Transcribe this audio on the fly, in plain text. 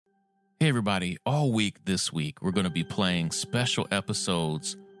Hey, everybody. All week this week, we're going to be playing special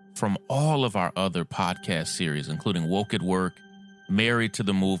episodes from all of our other podcast series, including Woke at Work, Married to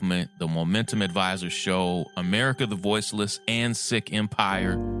the Movement, The Momentum Advisor Show, America the Voiceless, and Sick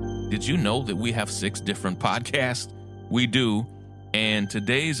Empire. Did you know that we have 6 different podcasts? We do. And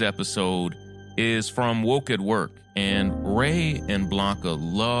today's episode is from Woke at Work. And Ray and Blanca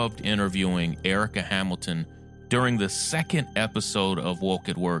loved interviewing Erica Hamilton during the second episode of Woke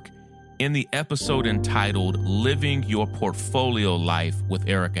at Work, in the episode entitled Living Your Portfolio Life with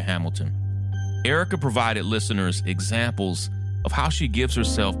Erica Hamilton. Erica provided listeners examples of how she gives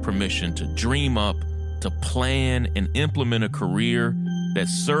herself permission to dream up, to plan and implement a career that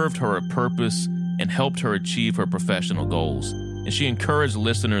served her a purpose and helped her achieve her professional goals. And she encouraged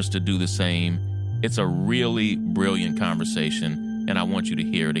listeners to do the same. It's a really brilliant conversation, and I want you to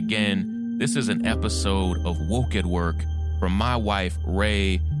hear it again. This is an episode of Woke at Work from my wife,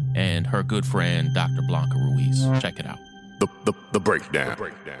 Ray, and her good friend, Dr. Blanca Ruiz. Check it out. The breakdown.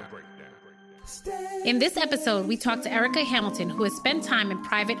 In this episode, we talk to Erica Hamilton, who has spent time in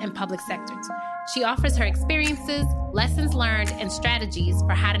private and public sectors. She offers her experiences, lessons learned, and strategies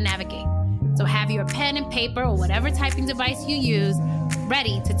for how to navigate. So have your pen and paper or whatever typing device you use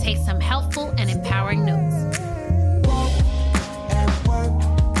ready to take some helpful and empowering notes.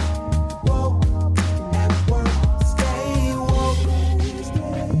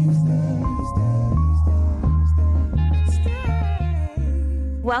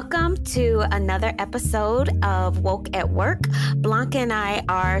 Welcome to another episode of Woke at Work. Blanca and I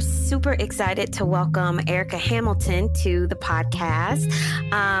are super excited to welcome Erica Hamilton to the podcast.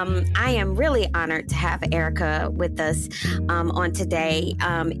 I am really honored to have Erica with us on today.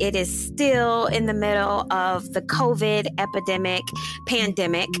 It is still in the middle of the COVID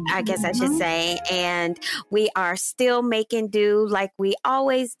pandemic, I guess I should say, and we are still making do like we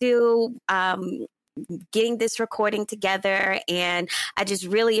always do, getting this recording together. And I just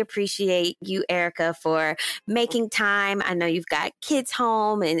really appreciate you, Erica, for making time. I know you've got kids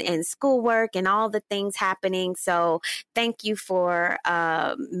home and schoolwork and all the things happening. So thank you for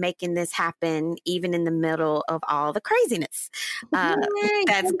making this happen, even in the middle of all the craziness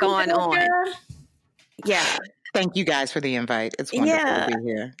that's going on. Yeah. Thank you guys for the invite. It's wonderful to be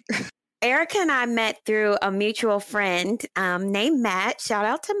here. Erica and I met through a mutual friend named Matt. Shout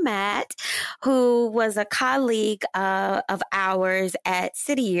out to Matt, who was a colleague of ours at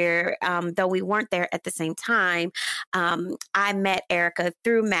City Year, though we weren't there at the same time. I met Erica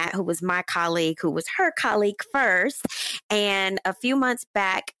through Matt, who was my colleague, who was her colleague first. And a few months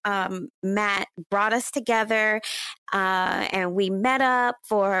back, Matt brought us together and we met up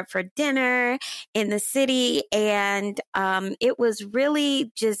for dinner in the city. And it was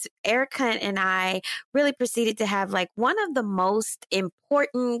really just Erica and I really proceeded to have like one of the most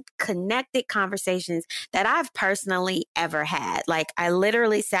important connected conversations that I've personally ever had. Like I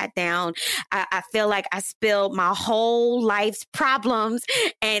literally sat down. I feel like I spilled my whole life's problems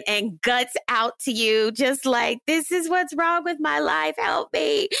and guts out to you. Just like, this is what's wrong with my life. Help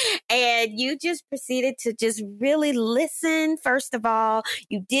me. And you just proceeded to just really listen. First of all,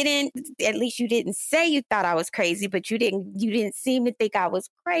 you didn't say you thought I was crazy, but you didn't seem to think I was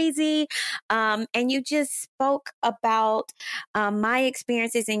crazy. And you just spoke about my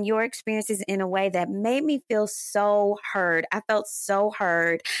experiences and your experiences in a way that made me feel so heard. I felt so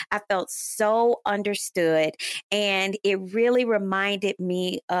heard. I felt so understood. And it really reminded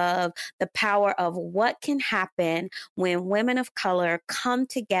me of the power of what can happen when women of color come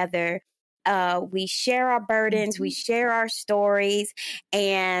together. We share our burdens, we share our stories,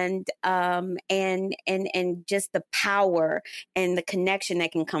 and just the power and the connection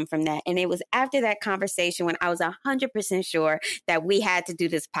that can come from that. And it was after that conversation when I was 100% sure that we had to do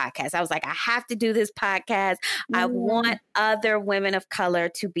this podcast. I was like, I have to do this podcast. I want other women of color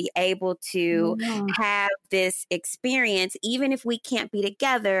to be able to have this experience, even if we can't be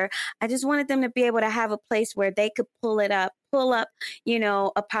together. I just wanted them to be able to have a place where they could pull up,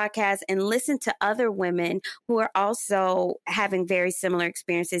 a podcast and listen to other women who are also having very similar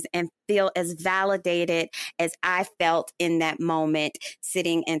experiences and feel as validated as I felt in that moment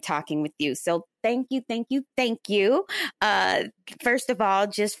sitting and talking with you. So thank you. First of all,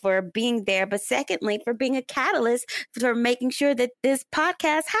 just for being there, but secondly, for being a catalyst for making sure that this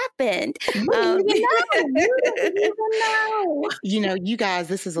podcast happened. You guys,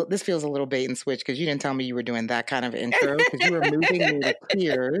 this feels a little bait and switch because you didn't tell me you were doing that kind of intro because you were moving me to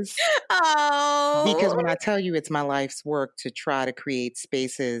tears. Because Oh. when I tell you it's my life's work to try to create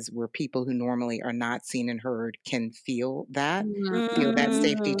spaces where people who normally are not seen and heard can feel that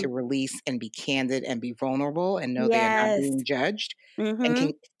safety to release and be candid and be vulnerable and know they are not Yes. being judged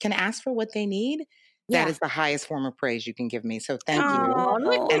and can ask for what they need. That is the highest form of praise you can give me. So thank you. Oh,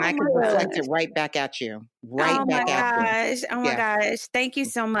 And I oh can my reflect gosh. it right back at you. Oh my gosh. Oh my Yeah. gosh. Thank you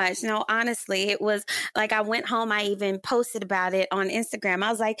so much. No, honestly, it was like I went home. I even posted about it on Instagram. I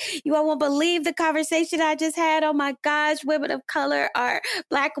was like, you all won't believe the conversation I just had. Oh my gosh. Women of color are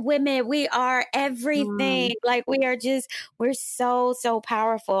Black women. We are everything. Like we're so, so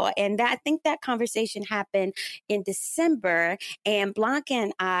powerful. And I think that conversation happened in December. And Blanca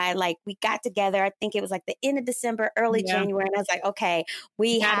and I, like, we got together. I think it was like the end of December, early January. And I was like, okay,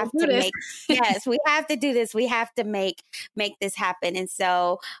 we have to make, yes, we have to do this. We have to make this happen. And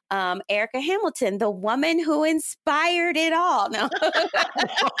so Erica Hamilton, the woman who inspired it all. No.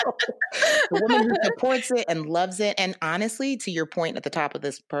 The woman who supports it and loves it. And honestly, to your point at the top of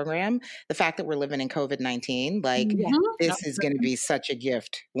this program, the fact that we're living in COVID-19, like this is going to be such a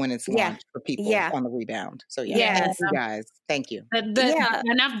gift when it's launched for people on the rebound. So thank you guys. Thank you. And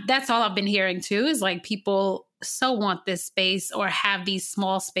that's all I've been hearing too, is like people so want this space or have these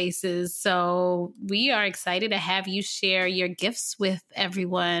small spaces. So we are excited to have you share your gifts with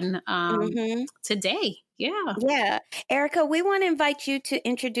everyone today. Yeah. Yeah. Erica, we want to invite you to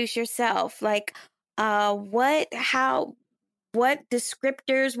introduce yourself. Like what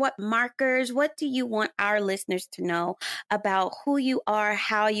descriptors, what markers, what do you want our listeners to know about who you are,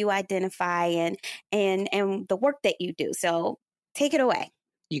 how you identify and the work that you do? So take it away.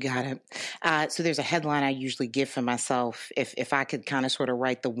 You got it. So there's a headline I usually give for myself. If I could kind of sort of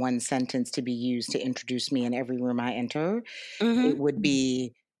write the one sentence to be used to introduce me in every room I enter, it would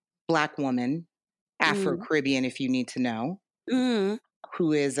be Black woman, Afro-Caribbean, if you need to know,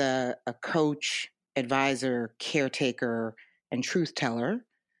 who is a coach, advisor, caretaker, and truth teller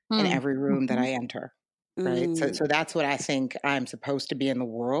in every room that I enter. Right. So that's what I think I'm supposed to be in the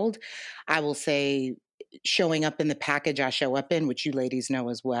world. I will say, showing up in the package I show up in, which you ladies know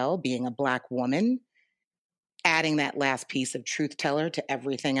as well, being a Black woman, adding that last piece of truth teller to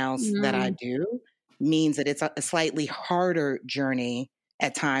everything else that I do means that it's a slightly harder journey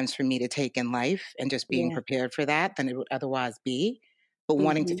at times for me to take in life, and just being prepared for that than it would otherwise be. But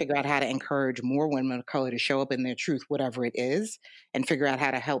wanting to figure out how to encourage more women of color to show up in their truth, whatever it is, and figure out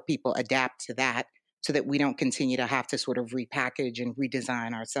how to help people adapt to that so that we don't continue to have to sort of repackage and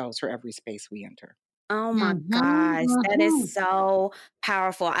redesign ourselves for every space we enter. Oh my gosh, that is so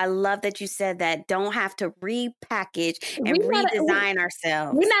powerful. I love that you said that. Don't have to repackage and redesign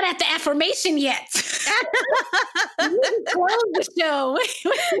ourselves. We're not at the affirmation yet. We close the show.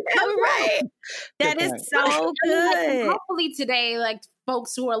 Right. That is so good. Hopefully today, like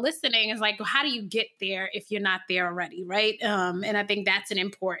folks who are listening is like, well, how do you get there if you're not there already? Right. And I think that's an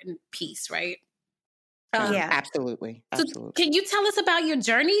important piece, right? Absolutely. So can you tell us about your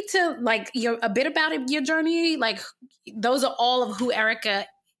journey to a bit about your journey? Like those are all of who Erica,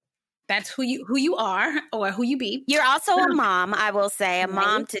 that's who you are or who you be. You're also a mom, I will say, a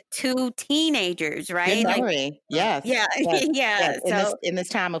mom to 2 teenagers, right? Good memory. Yes. Yeah. Yes. So in this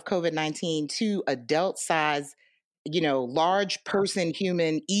time of COVID-19, 2 adult size, large person,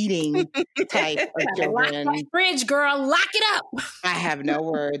 human eating type of children. Lock that fridge, girl. Lock it up. I have no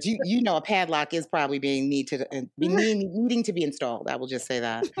words. A padlock is probably needing to be installed. I will just say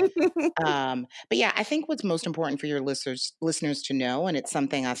that. But yeah, I think what's most important for your listeners to know, and it's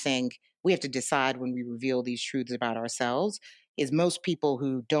something I think we have to decide when we reveal these truths about ourselves, is most people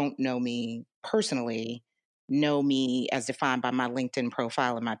who don't know me personally know me as defined by my LinkedIn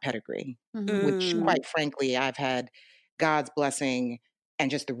profile and my pedigree, which quite frankly, I've had God's blessing and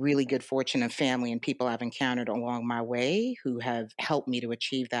just the really good fortune of family and people I've encountered along my way who have helped me to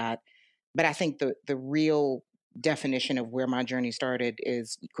achieve that. But I think the real definition of where my journey started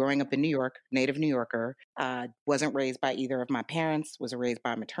is growing up in New York, native New Yorker, wasn't raised by either of my parents, was raised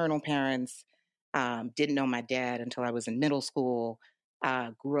by maternal parents, didn't know my dad until I was in middle school.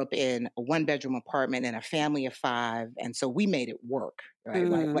 Grew up in a 1-bedroom apartment in a family of 5. And so we made it work, right?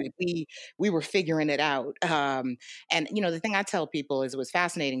 Like we were figuring it out. And the thing I tell people is it was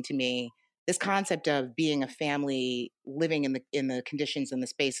fascinating to me, this concept of being a family, living in the conditions and the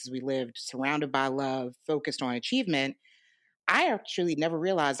spaces we lived, surrounded by love, focused on achievement. I actually never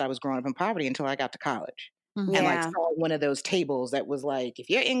realized I was growing up in poverty until I got to college. And saw one of those tables that was like, if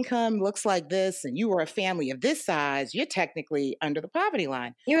your income looks like this and you were a family of this size, you're technically under the poverty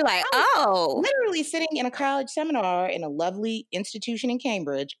line. You're like, literally sitting in a college seminar in a lovely institution in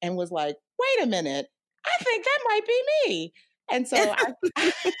Cambridge and was like, wait a minute, I think that might be me. And so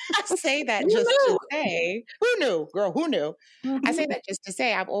I say that just to say, who knew, girl, who knew? I say that just to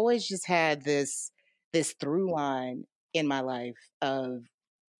say, I've always just had this through line in my life of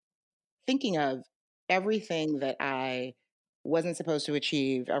thinking of everything that I wasn't supposed to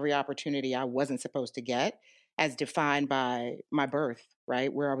achieve, every opportunity I wasn't supposed to get, as defined by my birth,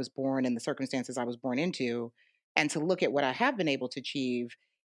 right? Where I was born and the circumstances I was born into. And to look at what I have been able to achieve,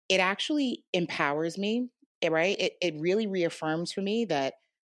 it actually empowers me, right? It really reaffirms for me that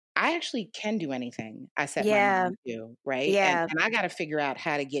I actually can do anything I set my Yeah. mind to, right? Yeah. And I got to figure out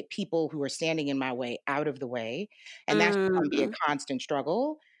how to get people who are standing in my way out of the way. And that's going to be a constant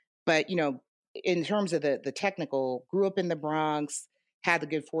struggle. But, in terms of the technical, grew up in the Bronx, had the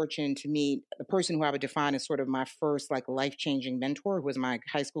good fortune to meet the person who I would define as sort of my first like life-changing mentor, who was my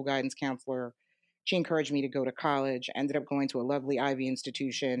high school guidance counselor. She encouraged me to go to college, ended up going to a lovely Ivy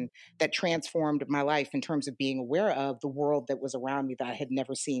institution that transformed my life in terms of being aware of the world that was around me that I had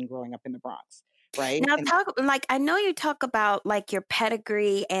never seen growing up in the Bronx. Right. Now, I know you talk about like your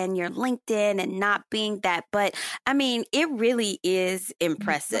pedigree and your LinkedIn and not being that, but I mean, it really is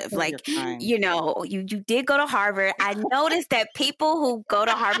impressive. Like, you did go to Harvard. I noticed that people who go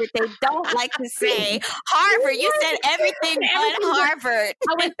to Harvard, they don't like to say Harvard. You said everything but Harvard.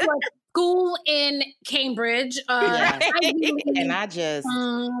 I went to a school in Cambridge. And I just,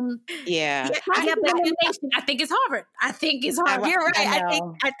 I think it's Harvard. You're right.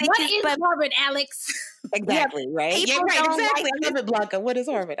 I think what is Harvard, Alex? Exactly, right? Exactly. I love it, Blanca. What is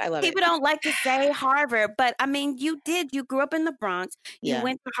Harvard? I love it. People don't like to say Harvard, but I mean, you grew up in the Bronx. You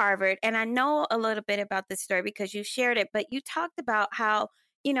went to Harvard. And I know a little bit about this story because you shared it, but you talked about how,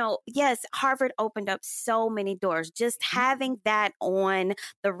 yes, Harvard opened up so many doors. Just having that on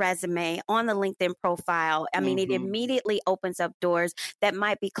the resume, on the LinkedIn profile, I mean, it immediately opens up doors that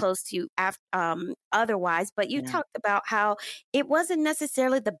might be closed to you otherwise. But you talked about how it wasn't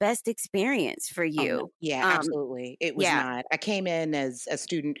necessarily the best experience for you. Absolutely. It was not. I came in as a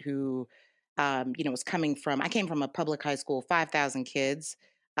student who, was I came from a public high school, 5,000 kids,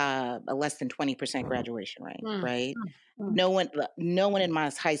 a less than 20% graduation rate, right? No one in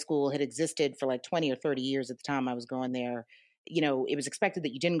my high school had existed for like 20 or 30 years at the time I was going there. It was expected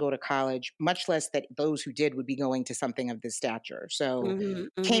that you didn't go to college, much less that those who did would be going to something of this stature. So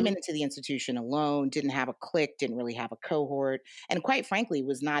came into the institution alone, didn't have a clique, didn't really have a cohort, and quite frankly,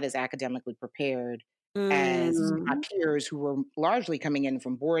 was not as academically prepared as my peers who were largely coming in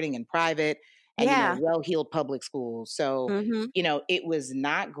from boarding and private and well-heeled public schools. So, it was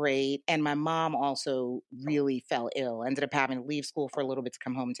not great. And my mom also really fell ill, ended up having to leave school for a little bit to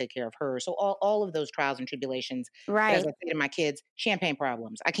come home and take care of her. So all of those trials and tribulations, right. As I say to my kids, champagne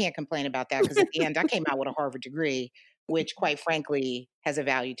problems. I can't complain about that because at the end I came out with a Harvard degree, which quite frankly has a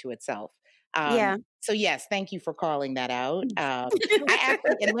value to itself. So yes, thank you for calling that out. And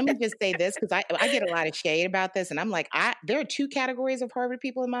let me just say this, because I get a lot of shade about this, and I'm like, there are two categories of Harvard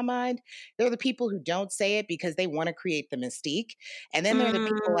people in my mind. There are the people who don't say it because they want to create the mystique, and then there are the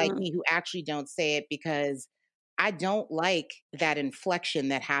people like me who actually don't say it because I don't like that inflection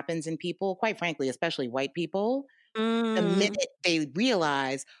that happens in people, quite frankly, especially white people, the minute they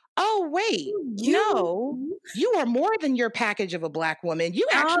realize, oh, wait, no, you are more than your package of a Black woman. You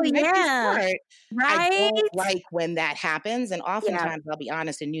actually make this smart. Right? I don't like when that happens. And oftentimes, I'll be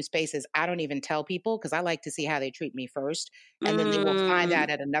honest, in new spaces, I don't even tell people because I like to see how they treat me first. And then they will find out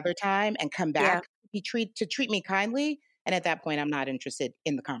at another time and come back to treat me kindly. And at that point, I'm not interested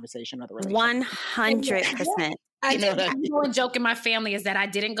in the conversation or the relationship. 100%. I know a joke in my family is that I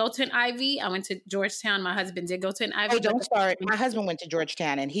didn't go to an Ivy. I went to Georgetown. My husband did go to an Ivy. Oh, don't start. My husband went to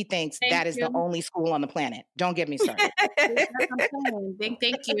Georgetown, and he thinks that is the only school on the planet. Don't get me started.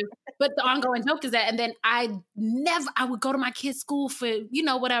 Thank you. But the ongoing joke is that, and then I would go to my kids' school for,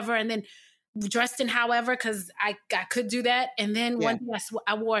 whatever, and then dressed in however, because I could do that. And then one day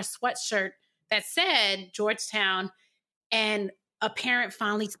I wore a sweatshirt that said Georgetown, and a parent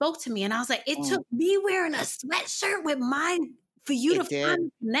finally spoke to me, and I was like, it took me wearing a sweatshirt with mine for you to find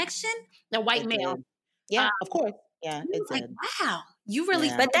a connection. The white male. Yeah, of course. Yeah, it's like, wow, you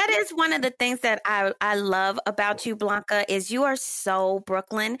really. But that is one of the things that I love about you, Blanca, is you are so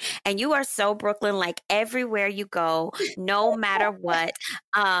Brooklyn, and you are so Brooklyn, like everywhere you go, no matter what.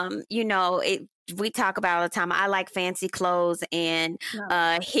 We talk about all the time. I like fancy clothes and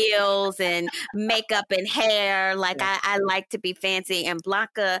heels and makeup and hair. Like I like to be fancy. And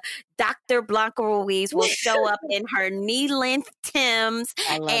Dr. Blanca Ruiz will show up in her knee-length Timbs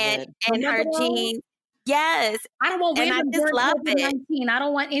and her jeans. Yes. I don't want And I women just during love it. COVID-19. I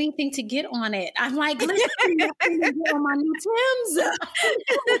don't want anything to get on it. I'm like, listen, I can't get on my new Timbs.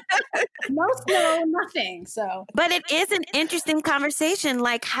 No snow, nothing. So, but it is an interesting conversation,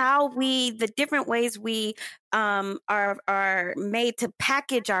 like how the different ways we are made to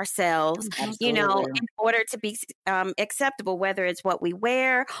package ourselves, you know, Absolutely. in order to be acceptable, whether it's what we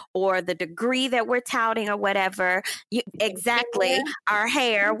wear or the degree that we're touting or whatever. Exactly. Our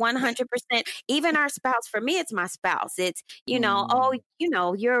hair, 100%. Even our spouse. For me, it's my spouse. It's, you know, oh, you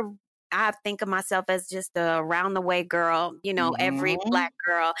know, I think of myself as just a around the way girl, you know, every Black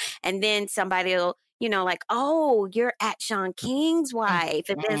girl. And then somebody will, you know, like, oh, you're at Sean King's wife.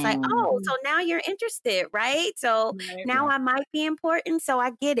 And then it's like, oh, so now you're interested, right? So now I might be important. So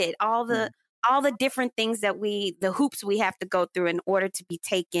I get it. All the different things that the hoops we have to go through in order to be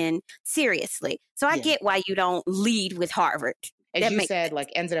taken seriously. So I get why you don't lead with Harvard. As That you makes said, sense. like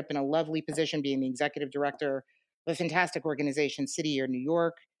ended up in a lovely position being the executive director of a fantastic organization, City Year New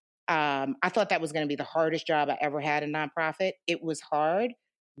York. I thought that was going to be the hardest job I ever had in nonprofit. It was hard,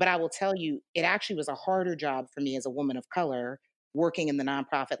 but I will tell you, it actually was a harder job for me as a woman of color working in the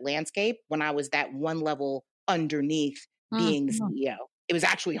nonprofit landscape when I was that one level underneath being the CEO. It was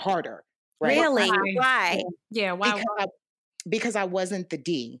actually harder, right? Really? Why? Yeah, why? Because I wasn't the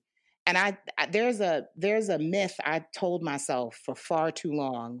D. And there's a myth I told myself for far too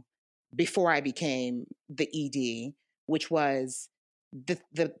long before I became the ED, which was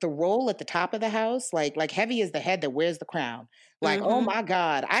the role at the top of the house, like heavy is the head that wears the crown. Like, oh my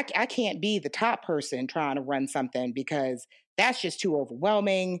God, I can't be the top person trying to run something because that's just too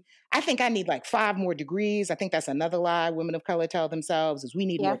overwhelming. I think I need like 5 more degrees. I think that's another lie women of color tell themselves is we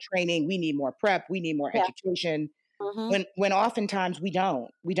need more training, we need more prep, we need more education. When oftentimes we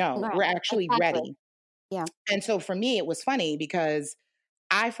don't. Right. We're actually ready. Yeah. And so for me, it was funny because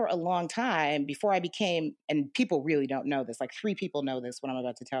I, for a long time, before I became, and people really don't know this, like 3 people know this, what I'm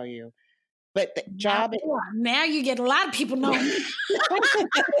about to tell you, but the job. Now you get a lot of people knowing.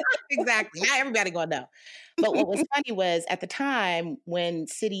 Exactly. Not everybody gonna know. But what was funny was at the time when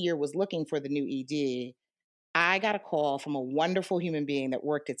City Year was looking for the new ED, I got a call from a wonderful human being that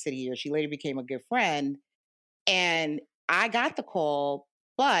worked at City Year. She later became a good friend. And I got the call,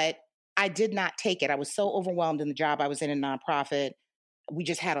 but I did not take it. I was so overwhelmed in the job I was in nonprofit. We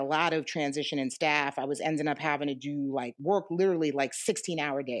just had a lot of transition in staff. I was ending up having to do like work literally like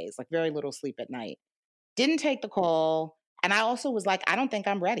 16-hour days, like very little sleep at night. Didn't take the call. And I also was like, I don't think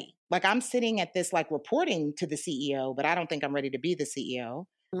I'm ready. Like I'm sitting at this like reporting to the CEO, but I don't think I'm ready to be the CEO.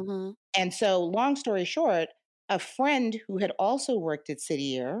 And so long story short, a friend who had also worked at City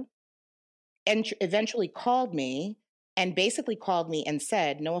Year and eventually called me and basically called me and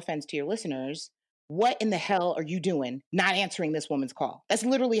said, no offense to your listeners, what in the hell are you doing not answering this woman's call? That's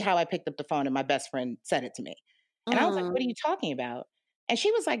literally how I picked up the phone and my best friend said it to me. And I was like, what are you talking about? And she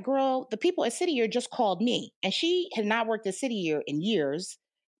was like, girl, the people at City Year just called me. And she had not worked at City Year in years,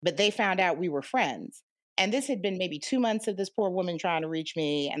 but they found out we were friends. And this had been maybe 2 months of this poor woman trying to reach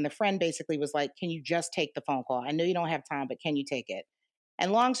me. And the friend basically was like, can you just take the phone call? I know you don't have time, but can you take it?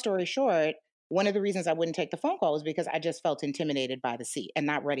 And long story short, one of the reasons I wouldn't take the phone call was because I just felt intimidated by the seat and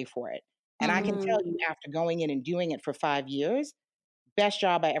not ready for it. And I can tell you after going in and doing it for 5 years, best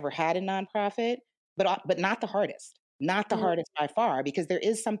job I ever had in nonprofit, but not the hardest, not the hardest by far, because there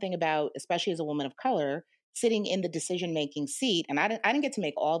is something about, especially as a woman of color, sitting in the decision-making seat. And I didn't get to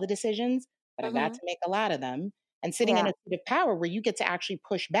make all the decisions, but I got to make a lot of them. And sitting in a seat of power where you get to actually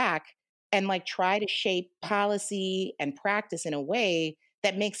push back and like try to shape policy and practice in a way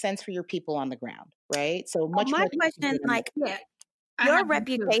that makes sense for your people on the ground, right? So much my more question, like, your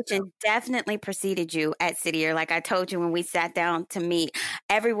reputation definitely preceded you at City Year. Like I told you when we sat down to meet,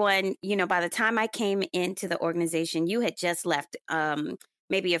 everyone, you know, by the time I came into the organization, you had just left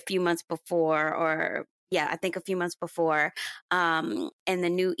maybe a few months before, or I think a few months before, and the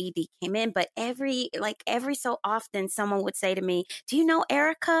new ED came in. But every so often someone would say to me, do you know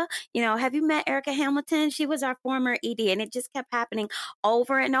Erica? You know, have you met Erica Hamilton? She was our former ED. And it just kept happening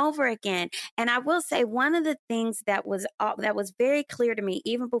over and over again. And I will say one of the things that was very clear to me,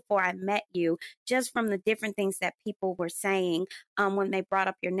 even before I met you, just from the different things that people were saying when they brought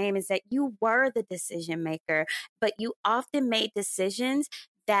up your name, is that you were the decision maker, but you often made decisions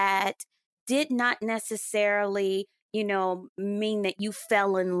that did not necessarily, you know, mean that you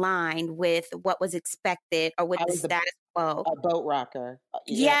fell in line with what was expected or with the status quo. A boat rocker.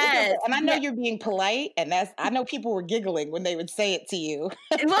 Yes. And I know you're being polite, and I know people were giggling when they would say it to you.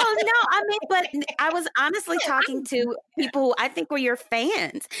 Well, no, I mean, but I was honestly talking to people who I think were your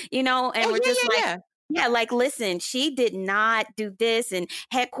fans, you know, and we're just like, Yeah, like, listen, she did not do this, and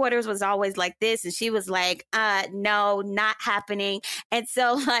headquarters was always like this, and she was like, no, not happening. And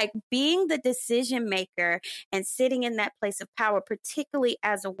so, like, being the decision maker and sitting in that place of power, particularly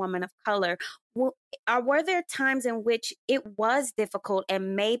as a woman of color, were there times in which it was difficult,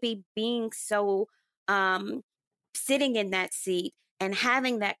 and maybe being so sitting in that seat and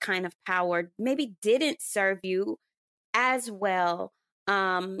having that kind of power maybe didn't serve you as well?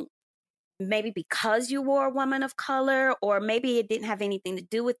 Maybe because you were a woman of color, or maybe it didn't have anything to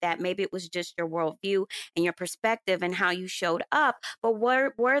do with that. Maybe it was just your worldview and your perspective and how you showed up. But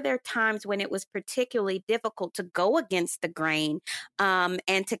were there times when it was particularly difficult to go against the grain,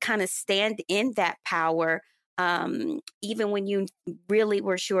 and to kind of stand in that power, even when you really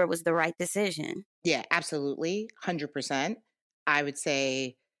were sure it was the right decision? Yeah, absolutely. 100%. I would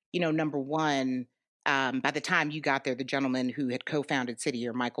say, number one, by the time you got there, the gentleman who had co-founded City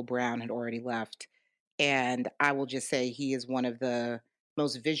Year, Michael Brown, had already left. And I will just say he is one of the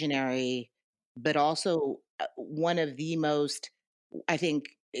most visionary, but also one of the most, I think,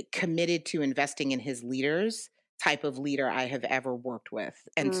 committed to investing in his leaders type of leader I have ever worked with.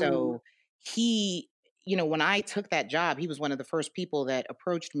 And so he, when I took that job, he was one of the first people that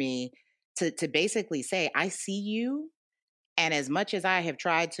approached me to basically say, I see you. And as much as I have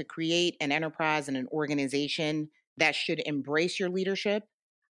tried to create an enterprise and an organization that should embrace your leadership,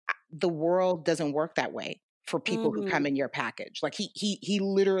 the world doesn't work that way for people who come in your package. Like he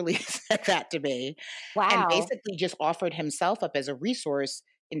literally said that to me. Wow. And basically just offered himself up as a resource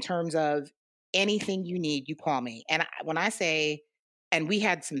in terms of anything you need, you call me. And when I say, and we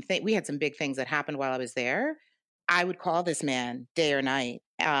had some big things that happened while I was there, I would call this man day or night.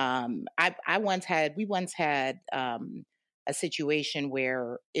 We once had a situation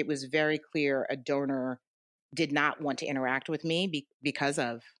where it was very clear a donor did not want to interact with me because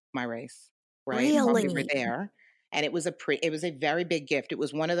of my race, right? While we were Really? there. And it was a very big gift. It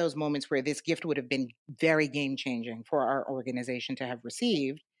was one of those moments where this gift would have been very game changing for our organization to have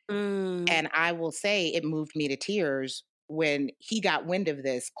received. And I will say it moved me to tears when he got wind of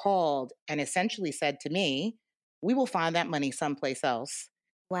this, called and essentially said to me, we will find that money someplace else.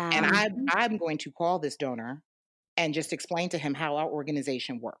 Wow. And I'm going to call this donor and just explain to him how our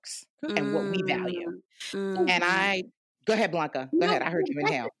organization works and what we value. And go ahead, Blanca. Go ahead. I heard you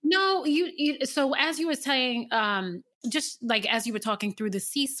inhale. No, so as you were saying, just like as you were talking through the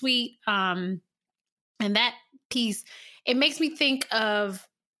C-suite, and that piece, it makes me think of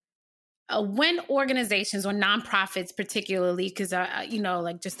when organizations or nonprofits, particularly, because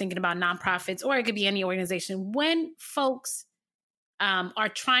like just thinking about nonprofits, or it could be any organization, when folks are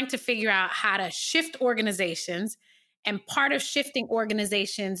trying to figure out how to shift organizations, and part of shifting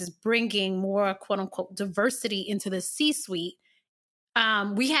organizations is bringing more quote unquote diversity into the C-suite.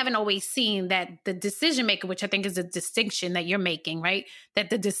 We haven't always seen that the decision maker, which I think is a distinction that you're making, right? That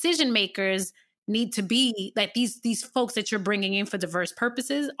the decision makers need to be like these folks that you're bringing in for diverse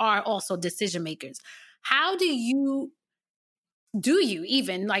purposes are also decision makers. How do you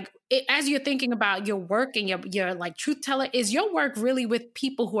even like as you're thinking about your work and your like truth teller, is your work really with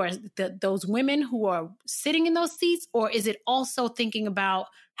people who are those women who are sitting in those seats, or is it also thinking about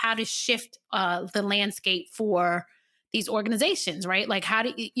how to shift the landscape for these organizations, right? Like how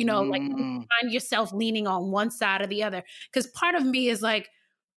do you like find yourself leaning on one side or the other? Because part of me is like,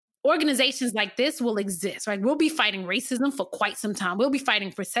 organizations like this will exist, right? We'll be fighting racism for quite some time. We'll be fighting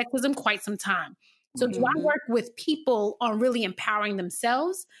for sexism quite some time. So do I work with people on really empowering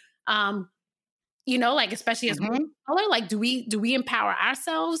themselves? Like especially as women of color, like do we empower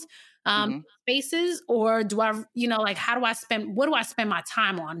ourselves spaces, or do I, like what do I spend my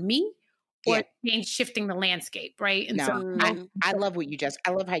time on, me or shifting the landscape, right? And I love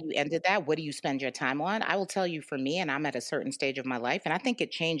I love how you ended that. What do you spend your time on? I will tell you, for me, and I'm at a certain stage of my life, and I think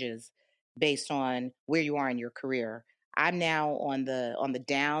it changes based on where you are in your career. I'm now on the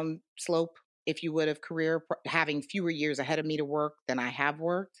down slope, if you would, of career, having fewer years ahead of me to work than I have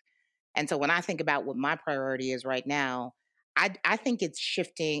worked. And so when I think about what my priority is right now, I think it's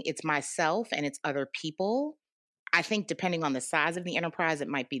shifting. It's myself and it's other people. I think depending on the size of the enterprise, it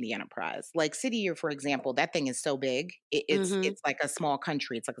might be the enterprise. Like City Year, for example, that thing is so big. It's like a small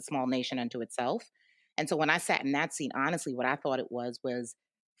country. It's like a small nation unto itself. And so when I sat in that seat, honestly, what I thought it was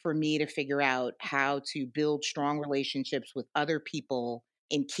for me to figure out how to build strong relationships with other people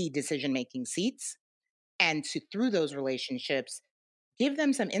in key decision-making seats, and to, through those relationships, give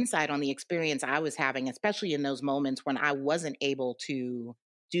them some insight on the experience I was having, especially in those moments when I wasn't able to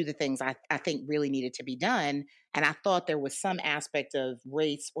do the things I think really needed to be done. And I thought there was some aspect of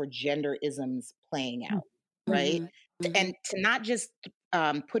race or gender isms playing out, right? And to not just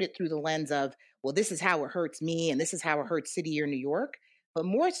put it through the lens of, well, this is how it hurts me and this is how it hurts City or New York, but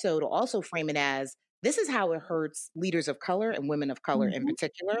more so to also frame it as this is how it hurts leaders of color and women of color in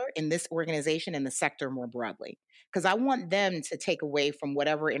particular in this organization and the sector more broadly. Because I want them to take away from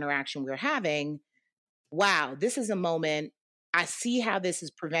whatever interaction we're having, wow, this is a moment. I see how this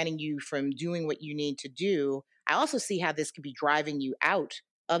is preventing you from doing what you need to do. I also see how this could be driving you out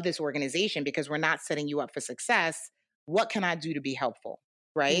of this organization because we're not setting you up for success. What can I do to be helpful?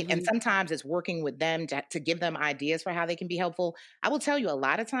 Right. And sometimes it's working with them to give them ideas for how they can be helpful. I will tell you a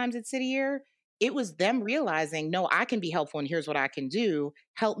lot of times at City Year, it was them realizing, no, I can be helpful and here's what I can do.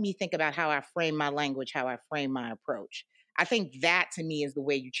 Help me think about how I frame my language, how I frame my approach. I think that to me is the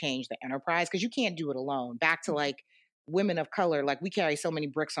way you change the enterprise because you can't do it alone. Back to like women of color, like we carry so many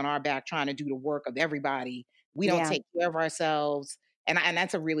bricks on our back trying to do the work of everybody. We don't take care of ourselves. And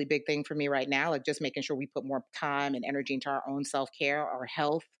that's a really big thing for me right now, like just making sure we put more time and energy into our own self-care, our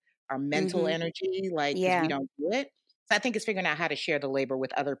health, our mental energy, like because we don't do it. So I think it's figuring out how to share the labor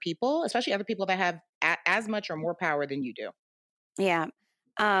with other people, especially other people that have as much or more power than you do. Yeah.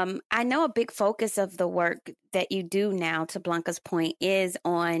 I know a big focus of the work that you do now, to Blanca's point, is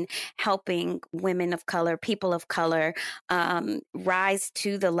on helping women of color, people of color, rise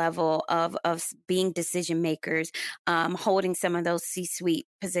to the level of being decision makers, holding some of those C-suite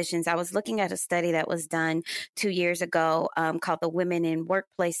positions. I was looking at a study that was done 2 years ago called the Women in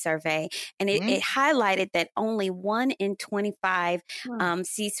Workplace Survey, and it highlighted that only 1 in 25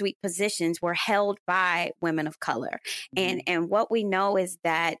 C-suite positions were held by women of color. And what we know is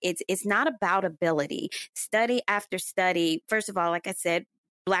that it's not about ability. Study after study, first of all, like I said,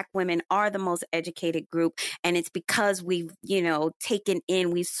 Black women are the most educated group. And it's because we've,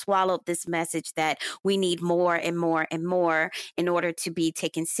 we've swallowed this message that we need more and more and more in order to be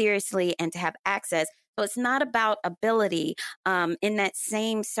taken seriously and to have access. So it's not about ability. In that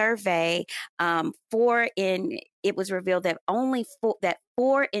same survey, it was revealed that only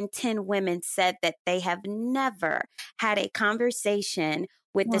 4 in 10 women said that they have never had a conversation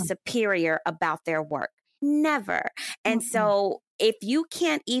with the superior about their work. Never. And so if you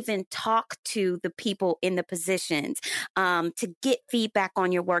can't even talk to the people in the positions to get feedback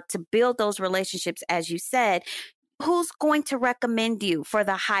on your work, to build those relationships, as you said, who's going to recommend you for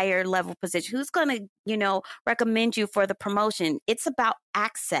the higher level position? Who's going to, recommend you for the promotion? It's about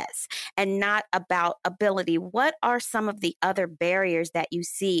access and not about ability. What are some of the other barriers that you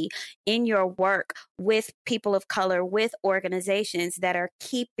see in your work with people of color, with organizations that are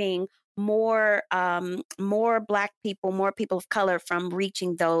keeping more Black people, more people of color from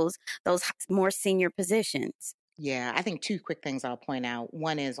reaching those more senior positions? Yeah, I think 2 quick things I'll point out.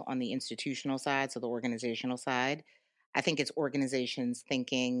 One is on the institutional side, so the organizational side. I think it's organizations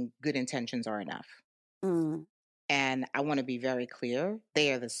thinking good intentions are enough. And I want to be very clear.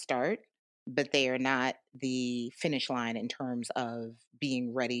 They are the start, but they are not the finish line in terms of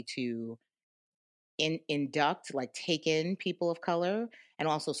being ready to induct, like take in people of color and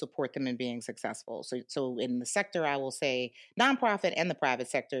also support them in being successful. So in the sector, I will say nonprofit and the private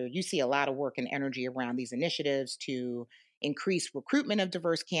sector, you see a lot of work and energy around these initiatives to increase recruitment of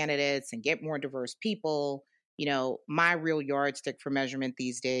diverse candidates and get more diverse people. My real yardstick for measurement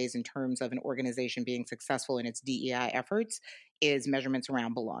these days in terms of an organization being successful in its DEI efforts is measurements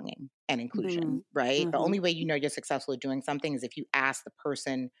around belonging and inclusion, right? The only way you know you're successful at doing something is if you ask the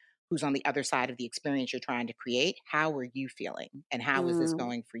person who's on the other side of the experience you're trying to create, how are you feeling and how is this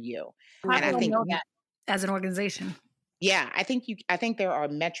going for you? How And do I think know that as an organization? Yeah, I think there are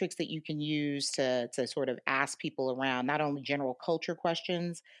metrics that you can use to sort of ask people around not only general culture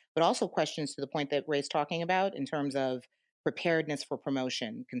questions, but also questions to the point that Ray's talking about in terms of preparedness for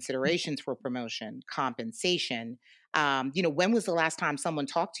promotion, considerations for promotion, compensation. When was the last time someone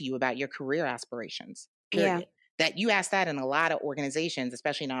talked to you about your career aspirations? Period. That you ask that in a lot of organizations,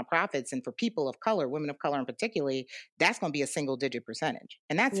 especially nonprofits, and for people of color, women of color in particular, that's going to be a single-digit percentage,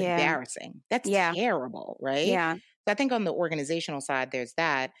 and that's embarrassing. That's terrible, right? Yeah. So I think on the organizational side, there's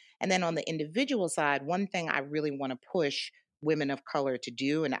that. And then on the individual side, one thing I really want to push women of color to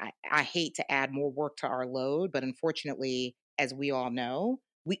do, and I hate to add more work to our load, but unfortunately, as we all know,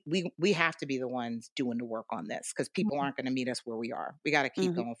 we have to be the ones doing the work on this because people aren't going to meet us where we are. We got to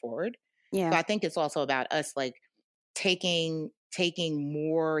keep going forward. Yeah. So I think it's also about us like taking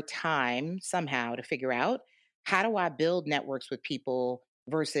more time somehow to figure out how do I build networks with people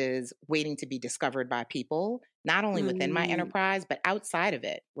versus waiting to be discovered by people, not only within my enterprise, but outside of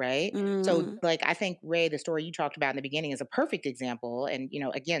it, right? So like, I think Ray, the story you talked about in the beginning is a perfect example. And,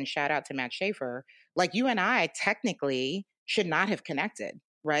 again, shout out to Matt Schaefer. Like you and I technically should not have connected,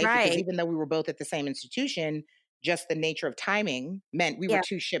 right? Because even though we were both at the same institution, just the nature of timing meant we were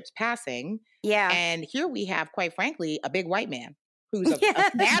 2 ships passing. Yeah. And here we have, quite frankly, a big white man who's a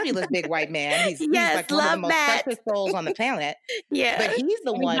Yes. fabulous big white man. He's Yes, like one of the love most Matt. precious souls on the planet. But Yeah. he's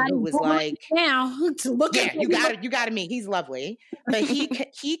the one who Everybody's was Googling like, now to look yeah, at you got to meet. He's lovely. But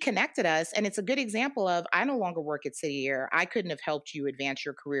he connected us, and it's a good example of, I no longer work at City Year. I couldn't have helped you advance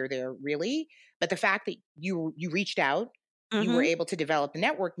your career there, really. But the fact that you reached out, you were able to develop the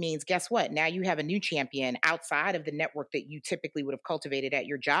network means, guess what? Now you have a new champion outside of the network that you typically would have cultivated at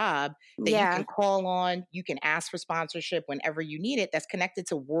your job that you can call on. You can ask for sponsorship whenever you need it. That's connected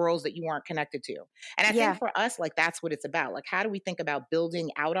to worlds that you aren't connected to. And I think for us, like, that's what it's about. Like, how do we think about building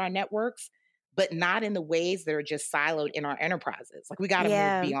out our networks, but not in the ways that are just siloed in our enterprises? Like, we got to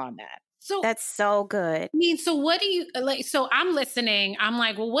move beyond that. So that's so good. I mean, so what do you like? So I'm listening. I'm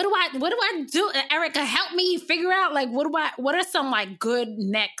like, well, what do I do? Erica, help me figure out, like, what are some like good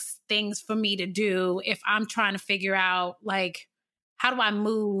next things for me to do if I'm trying to figure out, like, how do I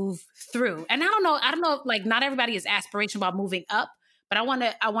move through? And I don't know, like, not everybody is aspirational about moving up, but I want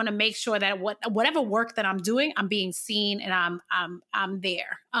to make sure that whatever work that I'm doing, I'm being seen and I'm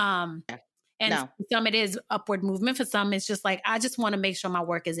there. And for some it is upward movement. For some, it's just like, I just want to make sure my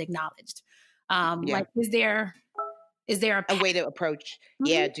work is acknowledged. Like, is there a way to approach?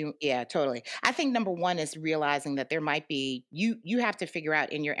 Yeah, totally. I think number one is realizing that there might be, you have to figure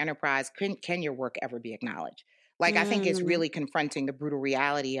out in your enterprise, can your work ever be acknowledged? Like, I think it's really confronting the brutal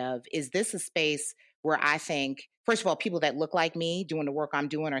reality of, is this a space where I think, first of all, people that look like me doing the work I'm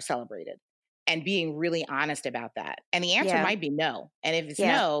doing are celebrated? And being really honest about that. And the answer might be no. And if it's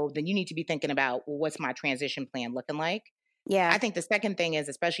no, then you need to be thinking about, well, what's my transition plan looking like? Yeah. I think the second thing is,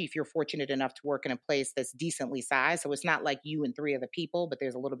 especially if you're fortunate enough to work in a place that's decently sized, so it's not like you and 3 other people, but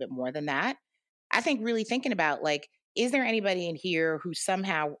there's a little bit more than that. I think really thinking about, like, is there anybody in here who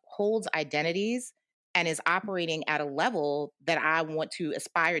somehow holds identities and is operating at a level that I want to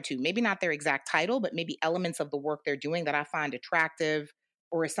aspire to? Maybe not their exact title, but maybe elements of the work they're doing that I find attractive,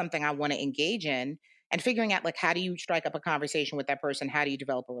 or is something I want to engage in, and figuring out, like, how do you strike up a conversation with that person? How do you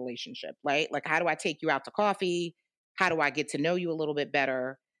develop a relationship, right? Like, how do I take you out to coffee? How do I get to know you a little bit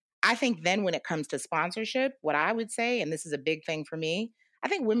better? I think then when it comes to sponsorship, what I would say, and this is a big thing for me, I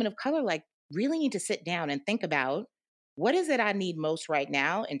think women of color, like, really need to sit down and think about, what is it I need most right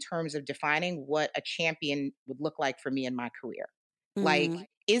now in terms of defining what a champion would look like for me in my career? Like,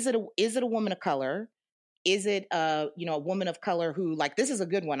 is it a woman of color? Is it a woman of color who, like, this is a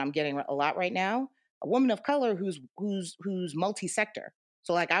good one I'm getting a lot right now, a woman of color who's multi-sector.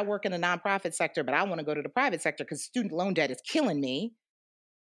 So, like, I work in the nonprofit sector, but I want to go to the private sector because student loan debt is killing me.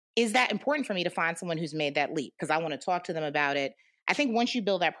 Is that important for me to find someone who's made that leap? Because I want to talk to them about it. I think once you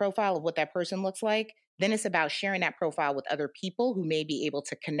build that profile of what that person looks like, then it's about sharing that profile with other people who may be able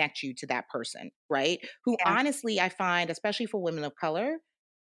to connect you to that person, right? Who honestly, I find, especially for women of color,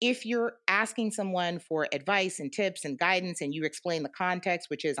 if you're asking someone for advice and tips and guidance and you explain the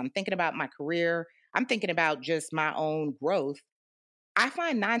context, which is, I'm thinking about my career, I'm thinking about just my own growth, I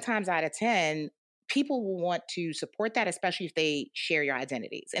find 9 times out of 10, people will want to support that, especially if they share your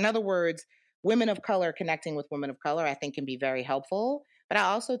identities. In other words, women of color connecting with women of color, I think, can be very helpful. But I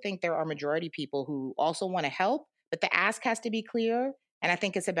also think there are majority people who also want to help, but the ask has to be clear. And I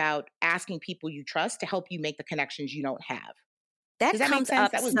think it's about asking people you trust to help you make the connections you don't have. That comes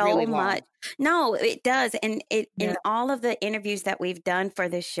up so really much. No, it does. And in all of the interviews that we've done for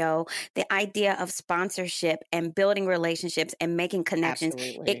this show, the idea of sponsorship and building relationships and making connections,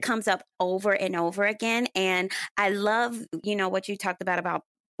 it comes up over and over again. And I love, what you talked about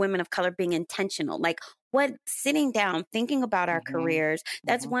women of color being intentional, like sitting down, thinking about our careers.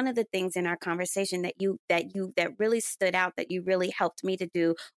 That's one of the things in our conversation that really stood out, that you really helped me to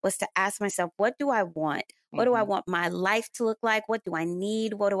do, was to ask myself, what do I want? What do I want my life to look like? What do I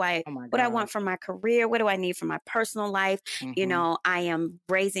need? What do I want from my career? What do I need from my personal life? I am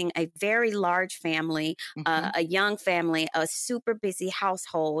raising a very large family, a young family, a super busy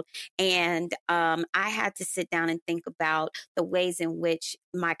household. And I had to sit down and think about the ways in which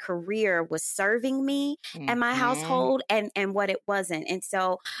my career was serving me and my household and what it wasn't. And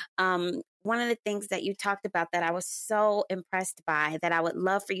so, one of the things that you talked about that I was so impressed by, that I would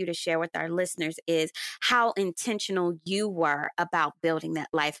love for you to share with our listeners, is how intentional you were about building that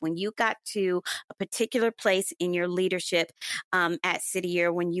life. When you got to a particular place in your leadership at City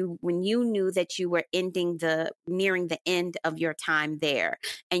Year, when you knew that you were nearing the end of your time there,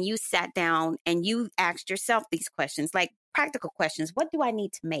 and you sat down and you asked yourself these questions, like practical questions. What do I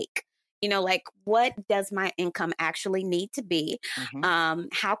need to make? Like, what does my income actually need to be?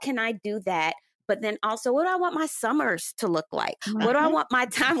 How can I do that, but then also what do I want my summers to look like? What do I want my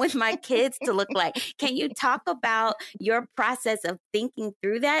time with my kids to look like? Can you talk about your process of thinking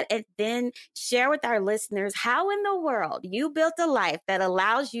through that, and then share with our listeners how in the world you built a life that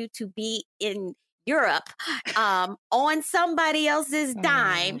allows you to be in Europe on somebody else's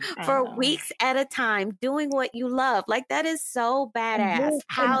dime for weeks at a time, doing what you love? Like, that is so badass.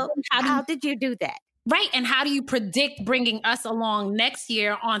 How did you do that? Right. And how do you predict bringing us along next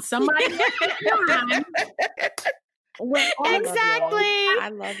year on somebody else's dime? Exactly. I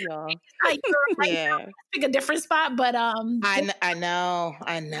love y'all. Yeah. Pick a different spot, but I know,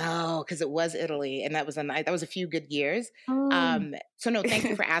 because it was Italy, and that was a few good years. So no, thank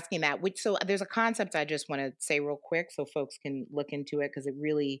you for asking that. So there's a concept I just want to say real quick, so folks can look into it, because it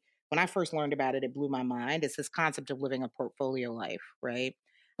really, when I first learned about it, it blew my mind. It's this concept of living a portfolio life, right?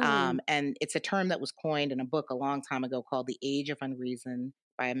 And it's a term that was coined in a book a long time ago called The Age of Unreason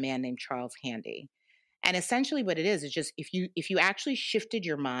by a man named Charles Handy. And essentially what it is just if you actually shifted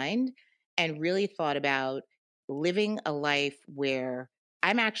your mind and really thought about living a life where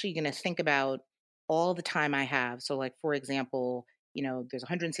I'm actually going to think about all the time I have. So like, for example, there's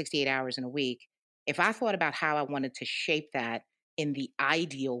 168 hours in a week. If I thought about how I wanted to shape that in the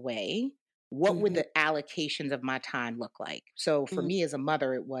ideal way, what would the allocations of my time look like? So for me as a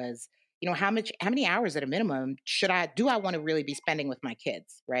mother, it was, how many hours at a minimum do I want to really be spending with my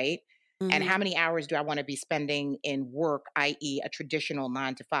kids, right? And how many hours do I want to be spending in work, i.e. a traditional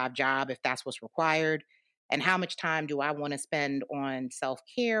 9-to-5 job, if that's what's required? And how much time do I want to spend on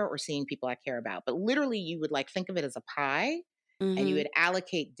self-care or seeing people I care about? But literally, you would think of it as a pie, and you would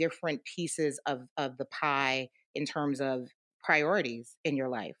allocate different pieces of the pie in terms of priorities in your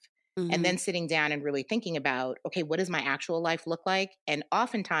life. And then sitting down and really thinking about, okay, what does my actual life look like? And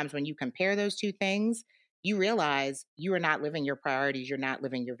oftentimes when you compare those two things, you realize you are not living your priorities. You're not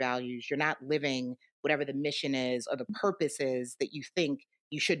living your values. You're not living whatever the mission is or the purpose is that you think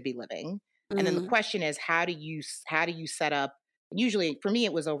you should be living. And then the question is, how do you set up, usually for me,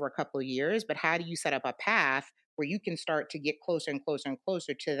 it was over a couple of years, but how do you set up a path where you can start to get closer and closer and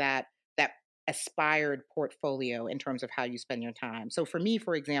closer to that aspired portfolio in terms of how you spend your time? So for me,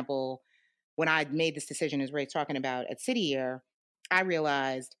 for example, when I made this decision, as Ray's talking about at City Year, I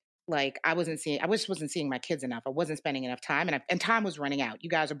realized I just wasn't seeing my kids enough. I wasn't spending enough time, and time was running out. You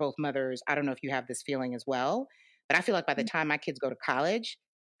guys are both mothers. I don't know if you have this feeling as well, but I feel like by the time my kids go to college,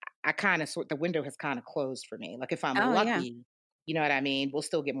 the window has kind of closed for me. Like if I'm lucky, you know what I mean? We'll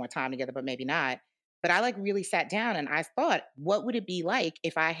still get more time together, but maybe not. But I really sat down and I thought, what would it be like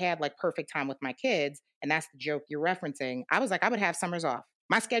if I had perfect time with my kids? And that's the joke you're referencing. I was like, I would have summers off.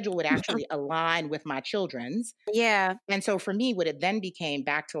 My schedule would actually align with my children's. Yeah. And so for me, what it then became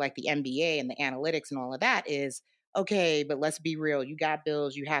back to the MBA and the analytics and all of that is, okay, but let's be real. You got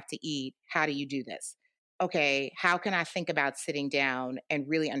bills, you have to eat. How do you do this? Okay, how can I think about sitting down and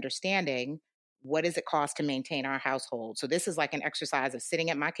really understanding what does it cost to maintain our household? So this is an exercise of sitting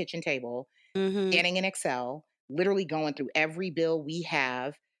at my kitchen table, getting in Excel, literally going through every bill we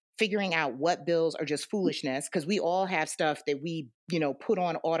have, figuring out what bills are just foolishness, because we all have stuff that we, put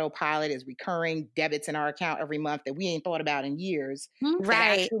on autopilot as recurring debits in our account every month that we ain't thought about in years.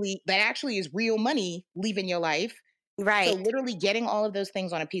 Right. That actually is real money leaving your life. Right. So literally getting all of those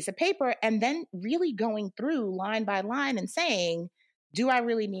things on a piece of paper and then really going through line by line and saying, do I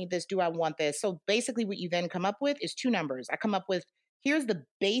really need this? Do I want this? So basically what you then come up with is two numbers. I come up with, here's the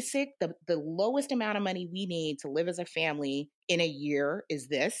basic, the lowest amount of money we need to live as a family in a year is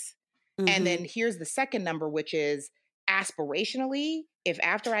this. And then here's the second number, which is aspirationally, if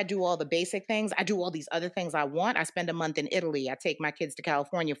after I do all the basic things, I do all these other things I want, I spend a month in Italy, I take my kids to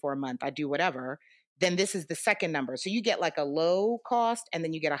California for a month, I do whatever, then this is the second number. So you get a low cost and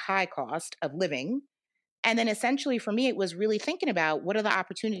then you get a high cost of living. And then essentially for me, it was really thinking about what are the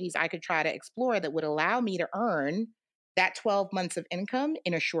opportunities I could try to explore that would allow me to earn that 12 months of income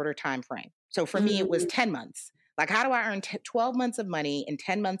in a shorter time frame. So for me, it was 10 months. How do I earn 12 months of money in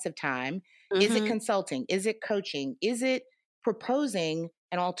 10 months of time? Is it consulting? Is it coaching? Is it proposing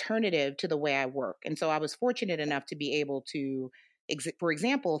an alternative to the way I work? And so I was fortunate enough to be able to, for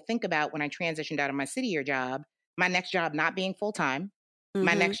example, think about when I transitioned out of my City Year job, my next job not being full-time,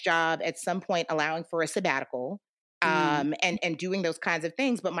 my next job at some point allowing for a sabbatical, and doing those kinds of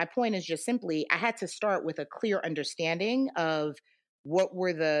things. But my point is just simply, I had to start with a clear understanding of what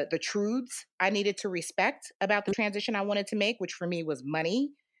were the truths I needed to respect about the transition I wanted to make, which for me was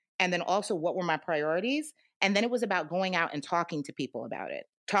money. And then also what were my priorities? And then it was about going out and talking to people about it,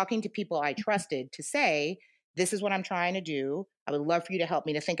 talking to people I trusted to say, this is what I'm trying to do. I would love for you to help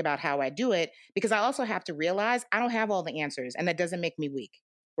me to think about how I do it, because I also have to realize I don't have all the answers, and that doesn't make me weak.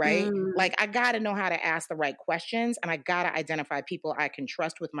 right? Like, I got to know how to ask the right questions, and I got to identify people I can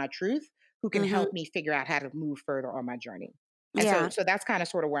trust with my truth who can help me figure out how to move further on my journey. And so that's kind of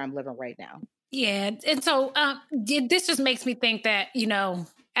sort of where I'm living right now. Yeah. And so this just makes me think that, you know,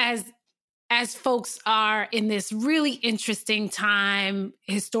 as folks are in this really interesting time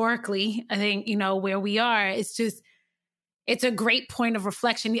historically, I think, you know, where we are, it's a great point of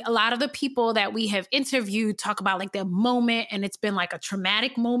reflection. A lot of the people that we have interviewed talk about like their moment, and it's been like a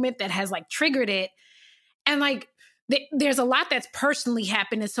traumatic moment that has like triggered it. And like, there's a lot that's personally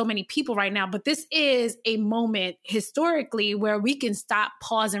happened to so many people right now, but this is a moment historically where we can stop,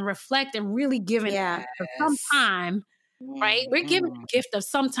 pause, and reflect and really give it some time, right? We're given the gift of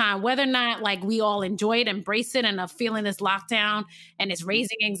some time, whether or not like we all enjoy it, embrace it, and are feeling this lockdown and it's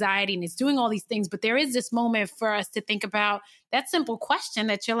raising anxiety and it's doing all these things. But there is this moment for us to think about that simple question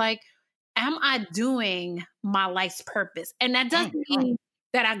that you're like, am I doing my life's purpose? And that doesn't mean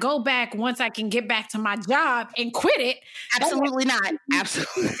that I go back once I can get back to my job and quit it. Absolutely not.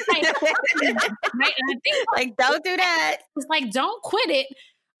 Absolutely. Right? And I think, like, don't do that. It's like, don't quit it.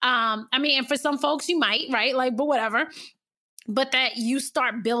 I mean, and for some folks you might, right? Like, but whatever. But that you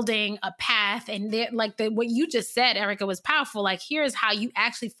start building a path, and what you just said, Erica, was powerful. Like, here's how you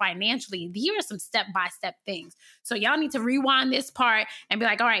actually financially, here are some step-by-step things. So y'all need to rewind this part and be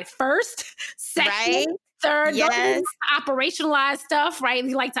like, all right, first, second, third, operationalize stuff, right?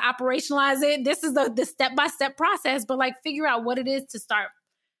 You like to operationalize it. This is the step-by-step process, but like figure out what it is to start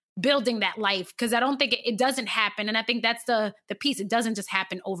building that life. Cause I don't think it doesn't happen. And I think that's the piece. It doesn't just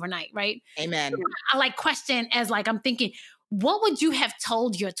happen overnight, right? Amen. So I like question as like, I'm thinking, what would you have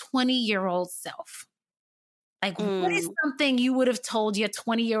told your 20-year-old self? Like, what is something you would have told your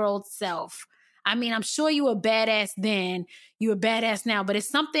 20-year-old self? I mean, I'm sure you were badass then, you were badass now, but it's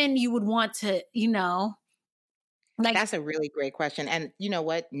something you would want to, you know, like. That's a really great question. And you know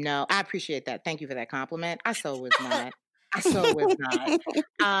what? No, I appreciate that. Thank you for that compliment. I so was not. I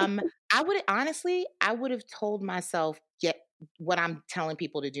would have told myself, get what I'm telling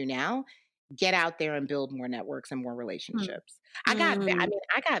people to do now, get out there and build more networks and more relationships. I got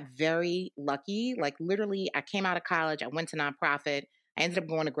very lucky. Like literally, I came out of college, I went to nonprofit, I ended up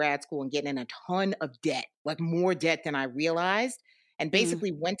going to grad school and getting in a ton of debt, like more debt than I realized, and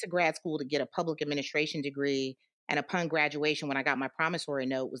basically went to grad school to get a public administration degree. And upon graduation, when I got my promissory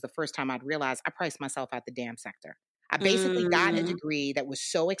note, was the first time I'd realized I priced myself out the damn sector. I basically got a degree that was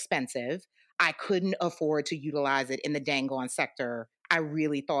so expensive, I couldn't afford to utilize it in the dang on sector I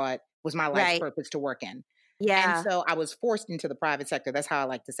really thought was my life's purpose to work in. Yeah. And so I was forced into the private sector. That's how I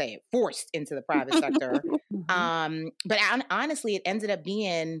like to say it, forced into the private sector. But honestly, it ended up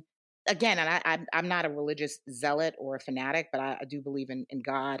being, again, and I'm not a religious zealot or a fanatic, but I do believe in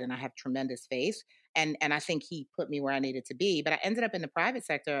God, and I have tremendous faith. And I think he put me where I needed to be. But I ended up in the private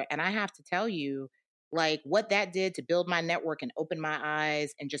sector, and I have to tell you, like what that did to build my network and open my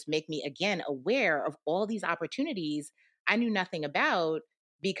eyes and just make me, again, aware of all these opportunities I knew nothing about,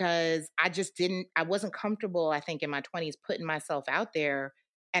 because I wasn't comfortable, I think, in my 20s, putting myself out there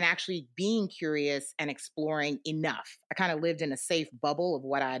and actually being curious and exploring enough. I kind of lived in a safe bubble of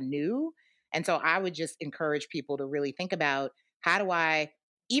what I knew. And so I would just encourage people to really think about, how do I,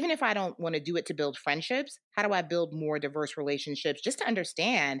 even if I don't want to do it to build friendships, how do I build more diverse relationships just to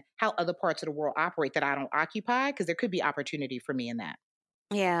understand how other parts of the world operate that I don't occupy? Because there could be opportunity for me in that.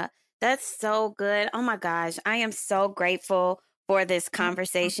 Yeah, that's so good. Oh my gosh. I am so grateful for this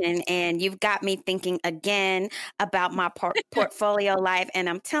conversation. And you've got me thinking again about my portfolio life. And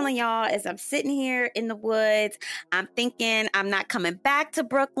I'm telling y'all, as I'm sitting here in the woods, I'm thinking I'm not coming back to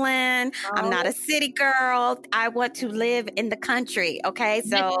Brooklyn. I'm not a city girl. I want to live in the country. Okay.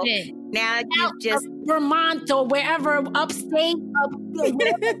 So now you just Vermont or wherever upstate,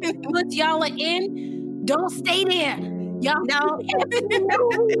 wherever y'all are in, don't stay there. Y'all no.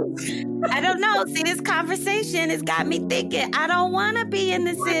 I don't know. See, this conversation has got me thinking, I don't want to be in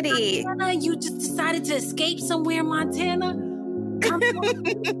the city. Montana, you just decided to escape somewhere in Montana? Come on.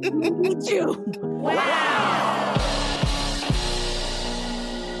 We need you. Wow.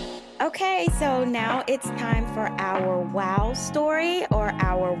 Okay, so now it's time for our wow story, or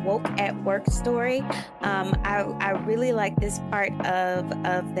our woke at work story. I really like this part of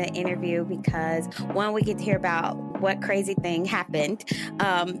the interview because, one, we get to hear about what crazy thing happened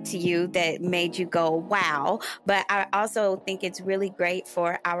to you that made you go wow. But I also think it's really great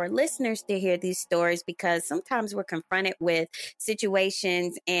for our listeners to hear these stories, because sometimes we're confronted with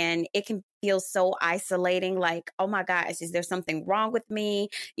situations and it can feels so isolating. Like, oh my gosh, is there something wrong with me?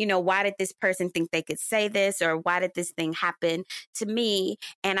 Why did this person think they could say this, or why did this thing happen to me?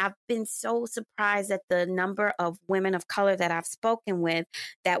 And I've been so surprised at the number of women of color that I've spoken with,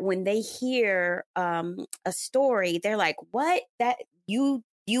 that when they hear a story, they're like, what? That you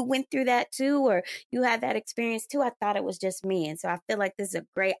went through that too, or you had that experience too? I thought it was just me. And so I feel like this is a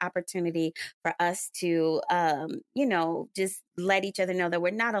great opportunity for us to, just let each other know that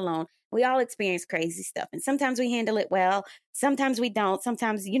we're not alone. We all experience crazy stuff, and sometimes we handle it well. Sometimes we don't.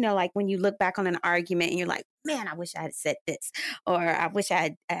 Sometimes, like when you look back on an argument and you're like, man, I wish I had said this, or I wish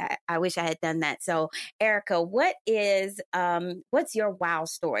I had done that. So Erica, what's your wow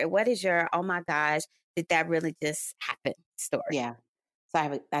story? What is your, oh my gosh, did that really just happen story? Yeah.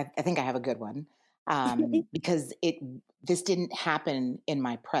 So I think I have a good one, because this didn't happen in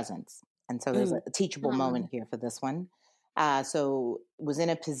my presence. And so there's a teachable moment here for this one. So was in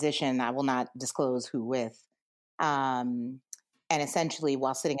a position, I will not disclose who with, and essentially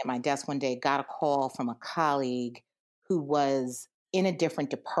while sitting at my desk one day, got a call from a colleague who was in a different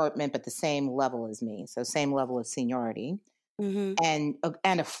department, but the same level as me. So same level of seniority. And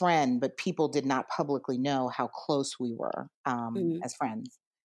a friend, but people did not publicly know how close we were as friends.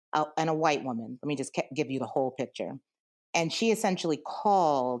 And a white woman. Let me just give you the whole picture. And she essentially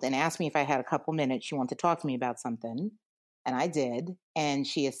called and asked me if I had a couple minutes. She wanted to talk to me about something, and I did. And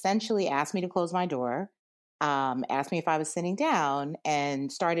she essentially asked me to close my door, asked me if I was sitting down,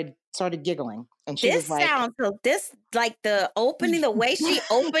 and started giggling. And she was like, this like the opening, the way she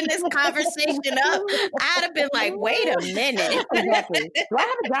opened this conversation up, I'd have been like, wait a minute. Exactly. Do I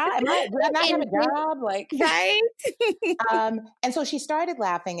have a job? Do I not have a job? Like, right. And so she started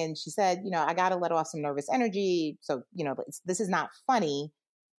laughing, and she said, I got to let off some nervous energy. So, this is not funny,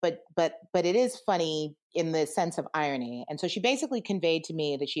 but it is funny in the sense of irony. And so she basically conveyed to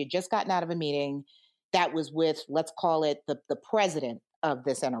me that she had just gotten out of a meeting that was with, let's call it the president of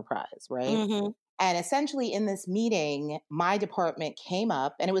this enterprise, right? And essentially in this meeting, my department came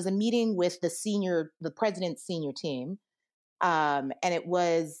up, and it was a meeting with the president's senior team. And it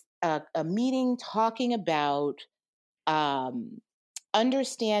was a meeting talking about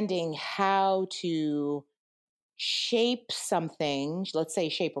understanding how to shape something, let's say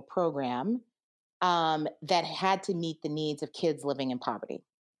shape a program that had to meet the needs of kids living in poverty,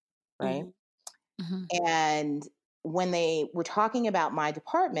 right? And when they were talking about my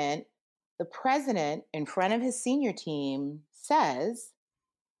department, the president in front of his senior team says,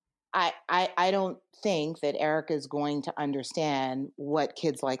 I don't think that Erica is going to understand what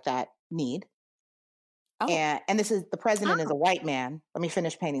kids like that need. Oh. And this is, the president is a white man. Let me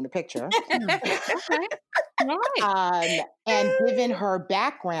finish painting the picture. Okay. Right. And given her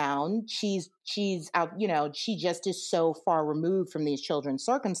background, she's out, she just is so far removed from these children's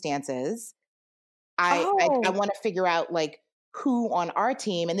circumstances. I want to figure out like who on our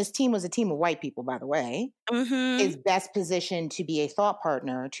team, and this team was a team of white people, by the way, is best positioned to be a thought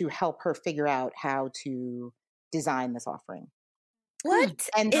partner to help her figure out how to design this offering. What?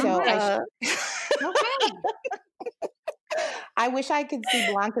 And so I wish I could see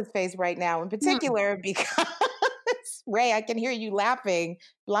Blanca's face right now in particular, because Ray, I can hear you laughing.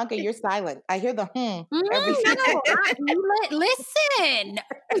 Blanca, you're silent. I hear the everything. No, listen.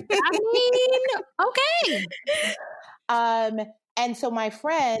 I mean, okay. And so my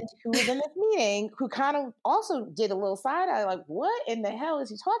friend who was in this meeting, who kind of also did a little side eye, like, what in the hell is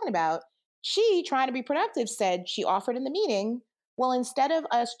he talking about? She, trying to be productive, said, she offered in the meeting, well, instead of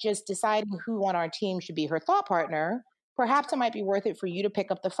us just deciding who on our team should be her thought partner, perhaps it might be worth it for you to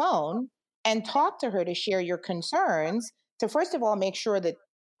pick up the phone and talk to her to share your concerns, to first of all, make sure that,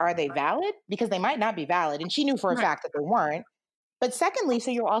 are they valid? Because they might not be valid. And she knew for a fact that they weren't. But secondly, so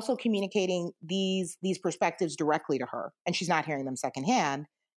you're also communicating these perspectives directly to her, and she's not hearing them secondhand.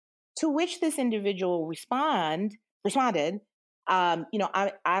 To which this individual responded, I'm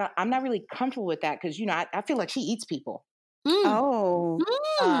not really comfortable with that, because, I feel like she eats people. To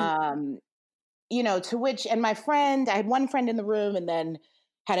which, and my friend, I had one friend in the room, and then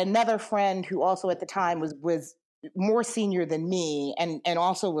had another friend who also at the time was more senior than me, and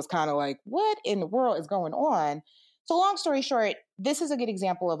also was kind of like, what in the world is going on? So long story short, this is a good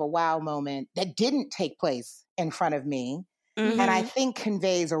example of a wow moment that didn't take place in front of me. And I think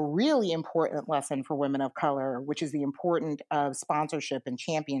conveys a really important lesson for women of color, which is the importance of sponsorship and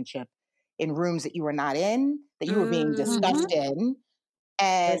championship in rooms that you were not in, that you were being discussed in.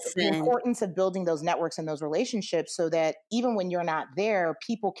 And the importance of building those networks and those relationships so that even when you're not there,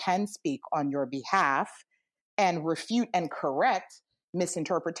 people can speak on your behalf and refute and correct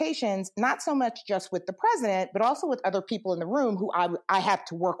misinterpretations, not so much just with the president, but also with other people in the room who I have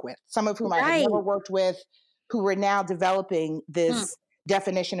to work with, some of whom I had never worked with, who were now developing this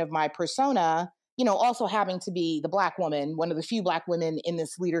definition of my persona, also having to be the Black woman, one of the few Black women in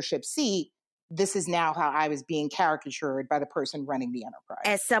this leadership seat. This is now how I was being caricatured by the person running the enterprise.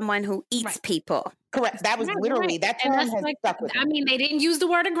 As someone who eats people. Correct. That was literally, that term has stuck with me. I mean, they didn't use the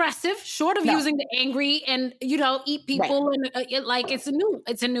word aggressive, short of using the angry and, eat people. And it's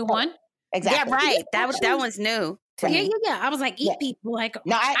a new one. Exactly. Yeah, right. That one's new to me. Yeah. I was like, eat people. Like,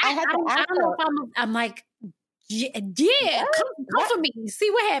 no, I had to ask her. I don't know if I'm like, come for me. See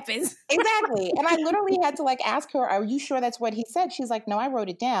what happens. Exactly. And I literally had to ask her, are you sure that's what he said? She's like, no, I wrote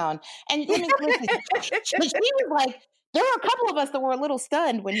it down. And let me listen. She was like, there were a couple of us that were a little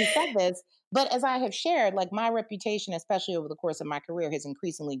stunned when he said this. But as I have shared, my reputation, especially over the course of my career, has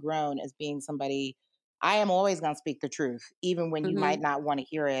increasingly grown as being somebody, I am always going to speak the truth, even when you might not want to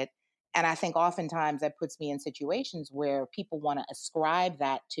hear it. And I think oftentimes that puts me in situations where people want to ascribe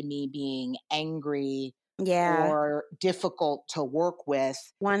that to me being angry or difficult to work with.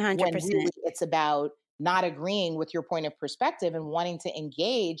 100%. When really it's about not agreeing with your point of perspective and wanting to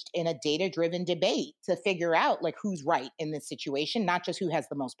engage in a data-driven debate to figure out who's right in this situation, not just who has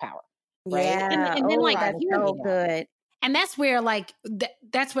the most power. Right. Yeah. And then that's so good. And that's where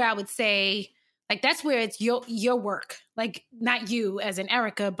that's where I would say that's where it's your work, not you as in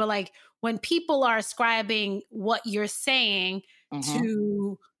Erica, but when people are ascribing what you're saying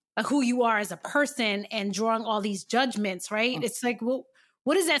to who you are as a person and drawing all these judgments, right? It's well,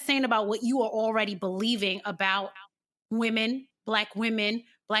 what is that saying about what you are already believing about women, Black women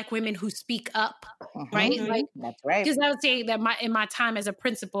who speak up, right? That's right. Because I would say that in my time as a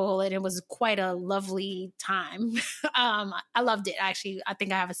principal, and it was quite a lovely time. I loved it. Actually, I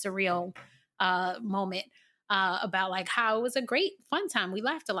think I have a surreal moment about how it was a great fun time. We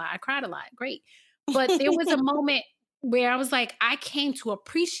laughed a lot. I cried a lot. Great. But there was a moment where I was I came to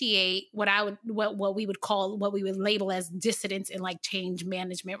appreciate what we would label as dissidents in label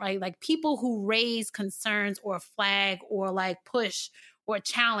management, right? People who raise concerns or flag or push or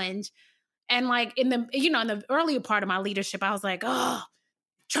challenge. And in the earlier part of my leadership, I was oh,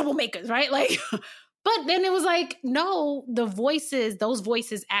 troublemakers, right? But then it was no, those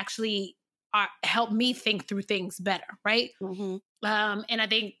voices actually help me think through things better, right? And I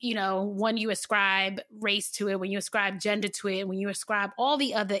think, when you ascribe race to it, when you ascribe gender to it, when you ascribe all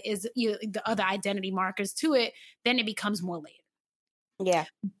the other the other identity markers to it, then it becomes more layered. Yeah.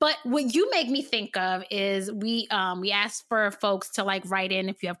 But what you make me think of is we asked for folks to write in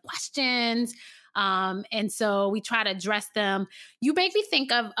if you have questions. And so we try to address them. You make me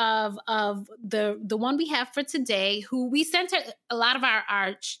think of the one we have for today, who we center a lot of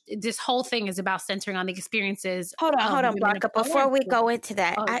our this whole thing is about centering on the experiences. Hold on, Blanca. Before we go into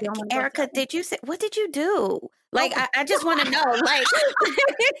that, Erica, what did you do? I just want to know,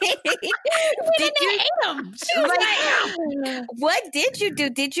 did you hate him? What did you do?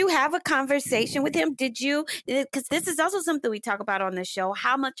 Did you have a conversation with him? Did you, because this is also something we talk about on the show,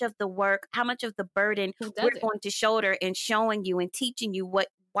 how much of the work, how much of the burden we're going to shoulder in showing you and teaching you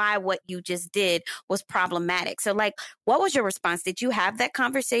why what you just did was problematic. So what was your response? Did you have that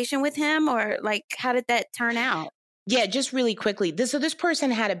conversation with him, or how did that turn out? Yeah, just really quickly. This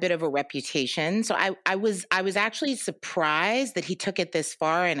person had a bit of a reputation. So I was actually surprised that he took it this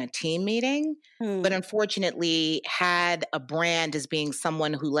far in a team meeting, but unfortunately had a brand as being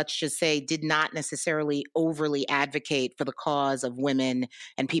someone who, let's just say, did not necessarily overly advocate for the cause of women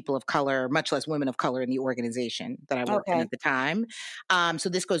and people of color, much less women of color in the organization that I worked in at the time. So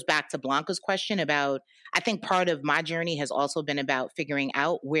this goes back to Blanca's question about, I think part of my journey has also been about figuring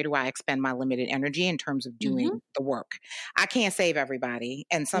out where do I expend my limited energy in terms of doing the work. I can't save everybody,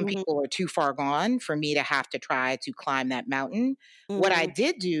 and some people are too far gone for me to have to try to climb that mountain. What I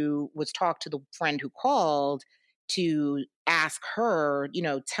did do was talk to the friend who called to ask her,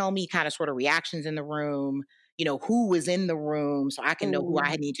 tell me kind of sort of reactions in the room, who was in the room so I can know who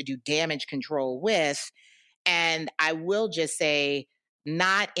I need to do damage control with. And I will just say,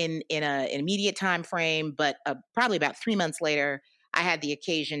 not in an immediate time frame, but probably about 3 months later, I had the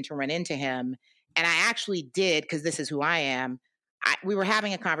occasion to run into him. And I actually did, because this is who I am. We were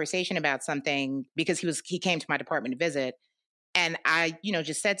having a conversation about something because he came to my department to visit. And I,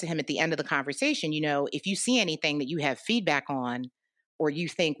 just said to him at the end of the conversation, if you see anything that you have feedback on, or you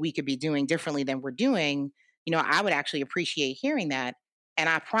think we could be doing differently than we're doing, I would actually appreciate hearing that. And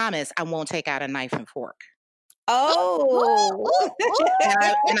I promise I won't take out a knife and fork. Oh.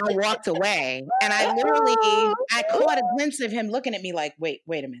 And I walked away. And I literally, I caught a glimpse of him looking at me like, wait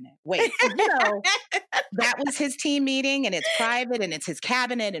a minute. Wait. That was his team meeting and it's private and it's his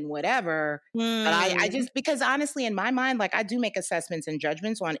cabinet and whatever. But I just, because honestly, in my mind, like I do make assessments and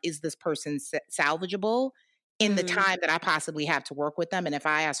judgments on, is this person salvageable in the time that I possibly have to work with them? And if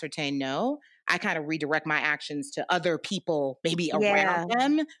I ascertain no, I kind of redirect my actions to other people, maybe around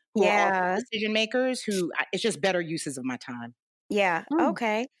them who are also decision makers who it's just better uses of my time. Yeah.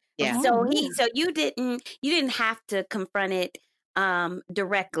 Okay. Yeah. So you didn't have to confront it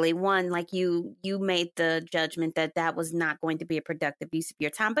directly. One, like you made the judgment that was not going to be a productive use of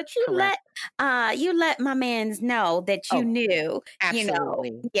your time, but you let my mans know that you knew. Absolutely.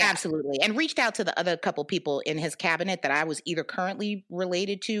 You know. Yeah. Absolutely. And reached out to the other couple people in his cabinet that I was either currently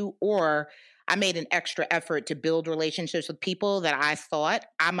related to, or I made an extra effort to build relationships with people that I thought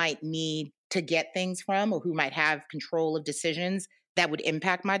I might need to get things from, or who might have control of decisions that would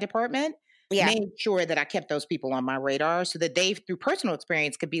impact my department. Made sure that I kept those people on my radar so that they, through personal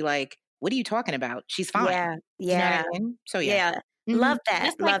experience, could be like, what are you talking about? She's fine. Yeah. You know what I mean? So Love that.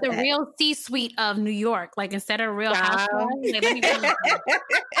 That's like the real C-suite of New York. Like instead of Real Housewives, like, let me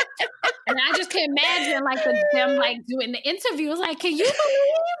and I just can imagine like them like doing the interviews. Like, can you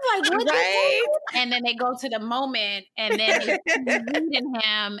believe like what? Right. And then they go to the moment, and then they're reading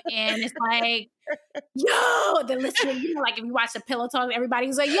him, and it's like, yo, the listening. You know, like if you watch the Pillow Talk,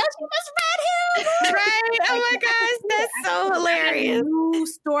 everybody's like, yes, you just read him. Right? Oh my gosh, that's so hilarious. New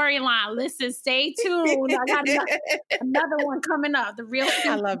storyline. Listen, stay tuned. I got another one coming up. The real.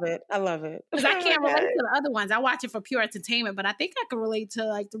 I love it. Because I can't relate to the other ones. I watch it for pure entertainment, but I think I can relate to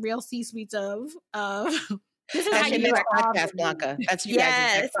like the real C-suites of. This is how you do a podcast, Blanca. That's you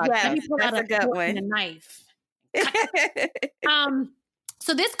guys. Yes, that's a good one. And a knife.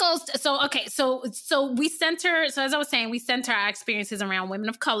 So this goes. So we center. So as I was saying, we center our experiences around women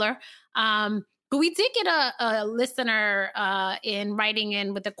of color. But we did get a listener in writing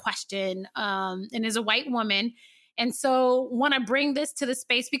in with a question, and is a white woman. And so want to bring this to the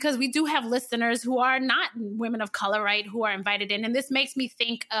space because we do have listeners who are not women of color, right, who are invited in. And this makes me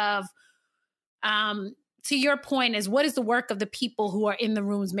think of, to your point, is what is the work of the people who are in the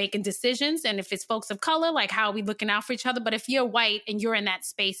rooms making decisions? And if it's folks of color, like how are we looking out for each other? But if you're white and you're in that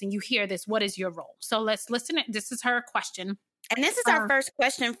space and you hear this, what is your role? So let's listen. This is her question. And this is our first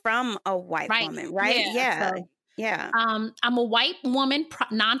question from a white woman, right? Yeah. I'm a white woman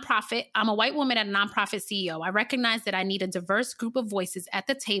nonprofit. I'm a white woman at a nonprofit CEO. I recognize that I need a diverse group of voices at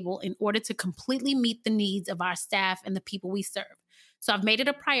the table in order to completely meet the needs of our staff and the people we serve. So I've made it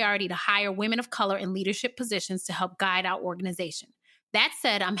a priority to hire women of color in leadership positions to help guide our organization. That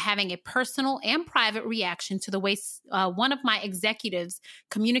said, I'm having a personal and private reaction to the way one of my executives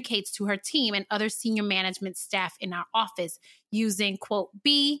communicates to her team and other senior management staff in our office using, quote,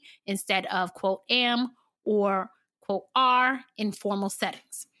 be instead of, quote, am or, quote, are in formal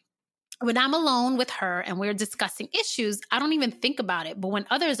settings. When I'm alone with her and we're discussing issues, I don't even think about it. But when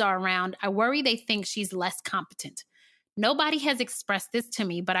others are around, I worry they think she's less competent. Nobody has expressed this to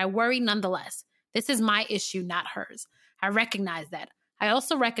me, but I worry nonetheless. This is my issue, not hers. I recognize that. I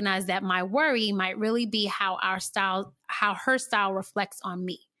also recognize that my worry might really be how her style reflects on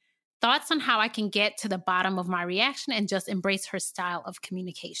me. Thoughts on how I can get to the bottom of my reaction and just embrace her style of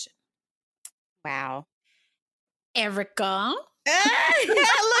communication. Wow. Erica.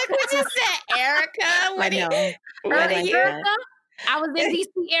 Look what you said, Erica. What are you? Erica, I was in DC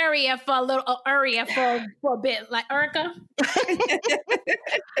area for a bit. Like Erica.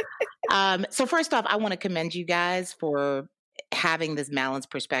 So first off, I want to commend you guys for having this balanced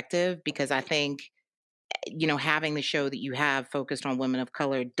perspective, because I think, having the show that you have focused on women of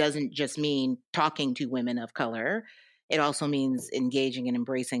color doesn't just mean talking to women of color. It also means engaging and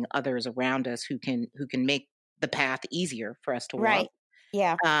embracing others around us who can make the path easier for us to walk. Right.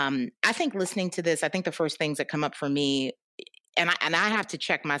 Yeah. I think listening to this, I think the first things that come up for me, and I have to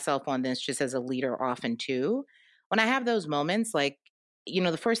check myself on this just as a leader often too. When I have those moments, like,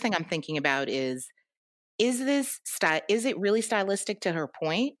 the first thing I'm thinking about is it really stylistic to her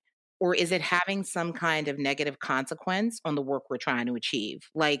point? Or is it having some kind of negative consequence on the work we're trying to achieve?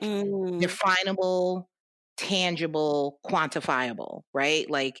 Like definable, tangible, quantifiable, right?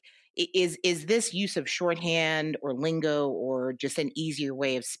 Like, is this use of shorthand or lingo or just an easier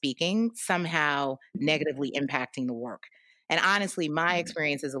way of speaking somehow negatively impacting the work? And honestly, my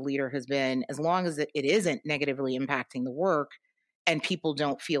experience as a leader has been, as long as it isn't negatively impacting the work and people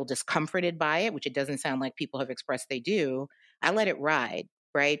don't feel discomforted by it, which it doesn't sound like people have expressed they do, I let it ride,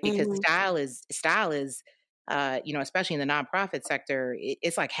 right? Because style is especially in the nonprofit sector,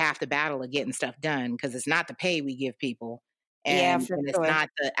 it's like half the battle of getting stuff done because it's not the pay we give people Yeah, and for it's sure. not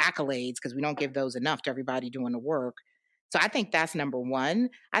the accolades because we don't give those enough to everybody doing the work. So I think that's number one.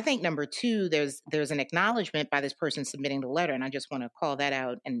 I think number two, there's an acknowledgement by this person submitting the letter, and I just want to call that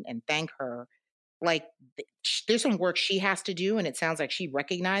out and thank her. Like there's some work she has to do, and it sounds like she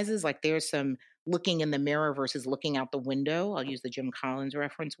recognizes like there's some looking in the mirror versus looking out the window. I'll use the Jim Collins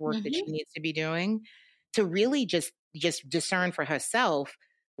reference work that she needs to be doing to really just discern for herself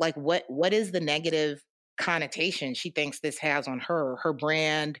like what is the negative connotation she thinks this has on her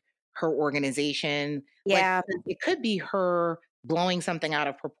brand, her organization. Yeah. Like it could be her blowing something out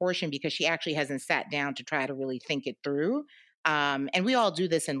of proportion because she actually hasn't sat down to try to really think it through. And we all do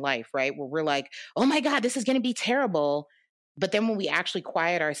this in life, right? Where we're like, oh my God, this is going to be terrible. But then when we actually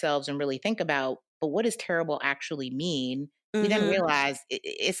quiet ourselves and really think about, but what does terrible actually mean? We then realize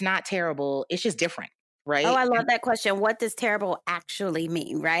it's not terrible. It's just different, right? Oh, I love that question. What does terrible actually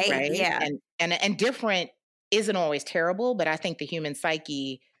mean, right? Right. Yeah. And different isn't always terrible, but I think the human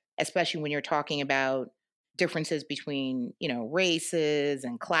psyche, especially when you're talking about differences between, races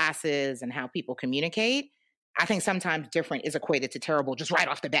and classes and how people communicate, I think sometimes different is equated to terrible just right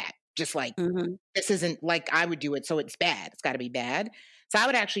off the bat. Just like this isn't like I would do it, so it's bad. It's got to be bad. So I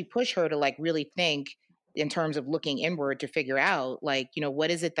would actually push her to like really think in terms of looking inward to figure out like,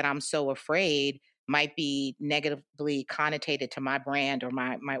 what is it that I'm so afraid might be negatively connotated to my brand or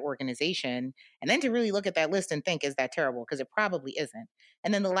my organization, and then to really look at that list and think, is that terrible? Because it probably isn't.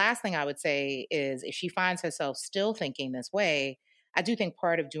 And then the last thing I would say is if she finds herself still thinking this way, I do think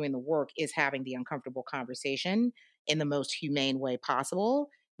part of doing the work is having the uncomfortable conversation in the most humane way possible.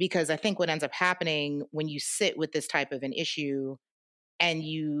 Because I think what ends up happening when you sit with this type of an issue and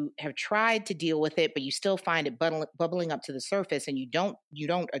you have tried to deal with it, but you still find it bubbling up to the surface and you don't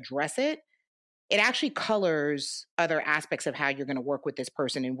address it, it actually colors other aspects of how you're going to work with this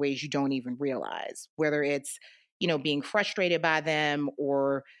person in ways you don't even realize, whether it's, being frustrated by them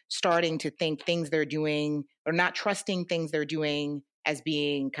or starting to think things they're doing or not trusting things they're doing as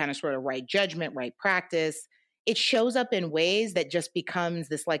being kind of sort of right judgment, right practice. It shows up in ways that just becomes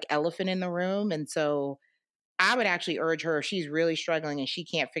this like elephant in the room. And so I would actually urge her, if she's really struggling and she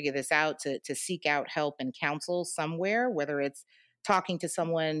can't figure this out, to seek out help and counsel somewhere, whether it's talking to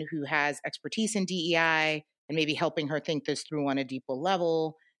someone who has expertise in DEI and maybe helping her think this through on a deeper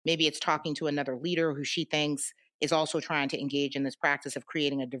level. Maybe it's talking to another leader who she thinks is also trying to engage in this practice of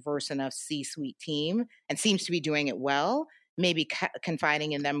creating a diverse enough C-suite team and seems to be doing it well. Maybe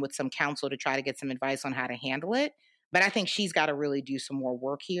confiding in them with some counsel to try to get some advice on how to handle it. But I think she's got to really do some more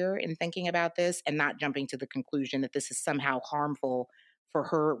work here in thinking about this and not jumping to the conclusion that this is somehow harmful for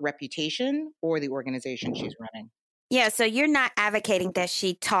her reputation or the organization she's running. Yeah, so you're not advocating that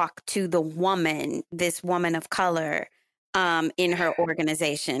she talk to this woman of color in her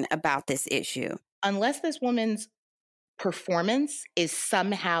organization about this issue. Unless this woman's performance is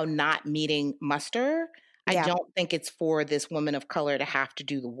somehow not meeting muster, I don't think it's for this woman of color to have to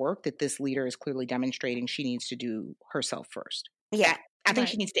do the work that this leader is clearly demonstrating she needs to do herself first. Yeah. I think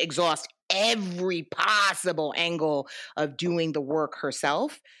she needs to exhaust every possible angle of doing the work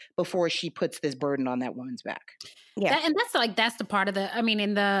herself before she puts this burden on that woman's back. Yeah. That's the part of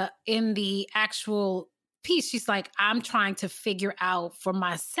in the actual piece, she's like, I'm trying to figure out for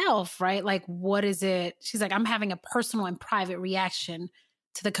myself, right? Like, what is it? She's like, I'm having a personal and private reaction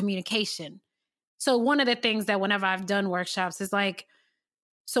to the communication. So one of the things that whenever I've done workshops is like,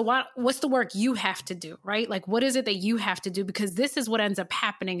 so what's the work you have to do, right? Like, what is it that you have to do? Because this is what ends up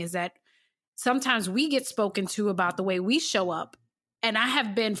happening is that sometimes we get spoken to about the way we show up. And I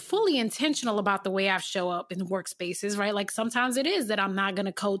have been fully intentional about the way I show up in workspaces, right? Like sometimes it is that I'm not going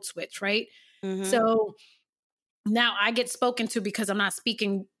to code switch, right? Mm-hmm. So now I get spoken to because I'm not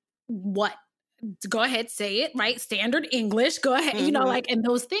speaking what? Go ahead, say it, right? Standard English, go ahead, mm-hmm. And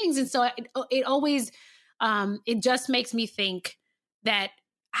those things. And so it always, it just makes me think that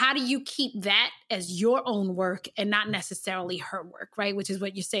how do you keep that as your own work and not necessarily her work, right? Which is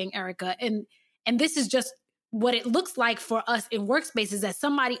what you're saying, Erica. And this is just what it looks like for us in workspaces, that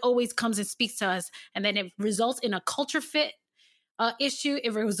somebody always comes and speaks to us, and then it results in a culture fit issue.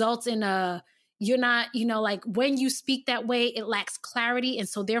 It results in you're not, when you speak that way, it lacks clarity. And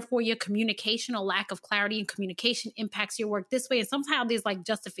so therefore your communication or lack of clarity in communication impacts your work this way. And somehow there's like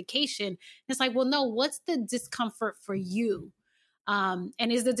justification. It's like, well, no, what's the discomfort for you? And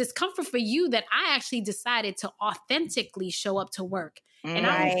is the discomfort for you that I actually decided to authentically show up to work? And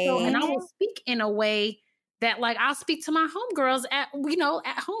I will speak in a way that like I'll speak to my homegirls at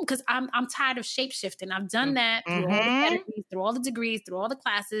home because I'm tired of shape shifting. I've done that through all the pedigrees, through all the degrees, through all the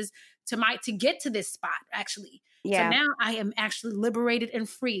classes to get to this spot actually. So now I am actually liberated and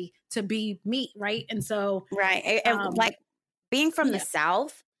free to be me, right? And so and like being from the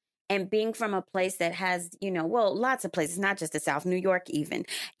South and being from a place that has, lots of places, not just the South, New York even,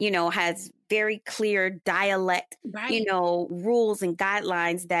 has very clear dialect, rules and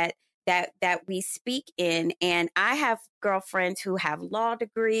guidelines that we speak in. And I have girlfriends who have law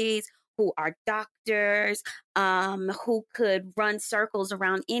degrees, who are doctors, who could run circles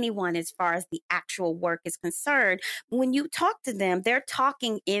around anyone as far as the actual work is concerned. When you talk to them, they're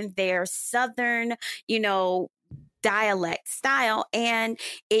talking in their Southern, dialect style, and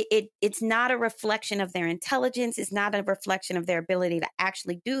it's not a reflection of their intelligence. It's not a reflection of their ability to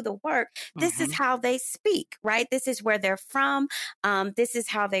actually do the work. This is how they speak, right? This is where they're from. This is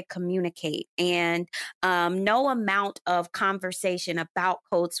how they communicate, and no amount of conversation about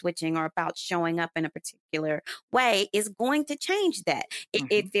code switching or about showing up in a particular way is going to change that.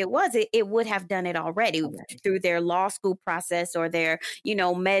 If it was, it would have done it already through their law school process or their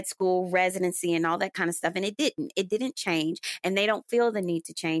med school residency and all that kind of stuff, and it didn't change, and they don't feel the need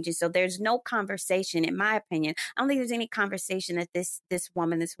to change it. So there's no conversation, in my opinion. I don't think there's any conversation that this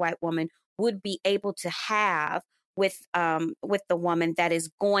white woman would be able to have with the woman that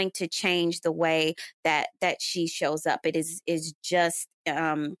is going to change the way that she shows up. It is just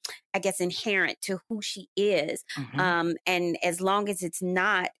I guess inherent to who she is. And as long as it's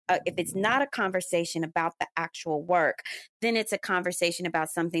not if it's not a conversation about the actual work, then it's a conversation about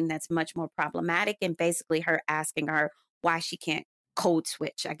something that's much more problematic, and basically her asking her why she can't code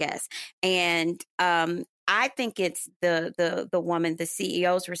switch, I guess. And I think it's the woman, the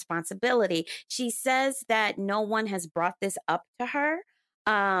CEO's responsibility. She says that no one has brought this up to her.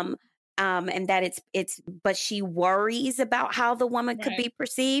 And that but she worries about how the woman could be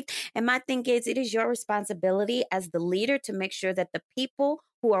perceived. And my thing is, it is your responsibility as the leader to make sure that the people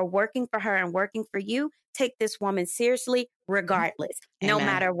who are working for her and working for you take this woman seriously, regardless, no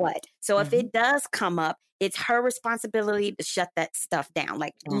matter what. So if it does come up, it's her responsibility to shut that stuff down,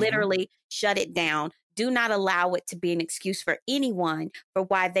 like literally shut it down. Do not allow it to be an excuse for anyone for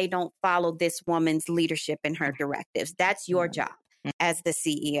why they don't follow this woman's leadership and her directives. That's your job as the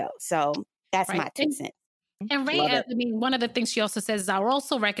CEO. So that's my 2 cents. And I mean, one of the things she also says is, I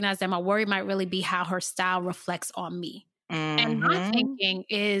also recognize that my worry might really be how her style reflects on me. And my thinking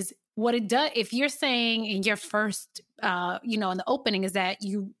is what it does, if you're saying in your first, in the opening is that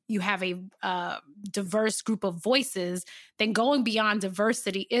you have a diverse group of voices, then going beyond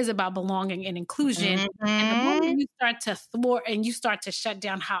diversity is about belonging and inclusion. And the moment you start to thwart and you start to shut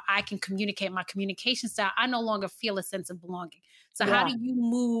down how I can communicate my communication style, I no longer feel a sense of belonging. So how do you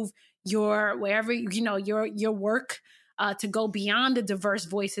move your work to go beyond the diverse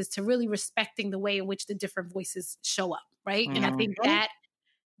voices to really respecting the way in which the different voices show up, right? And I think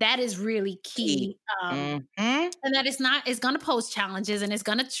that is really key. And that it's going to pose challenges, and it's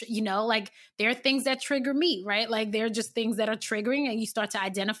going to, there are things that trigger me, right? Like there are just things that are triggering, and you start to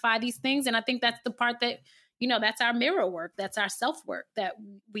identify these things. And I think that's the part that, that's our mirror work. That's our self work that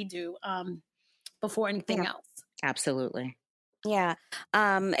we do before anything else. Absolutely. Yeah.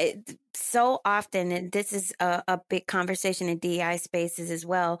 So often, and this is a big conversation in DEI spaces as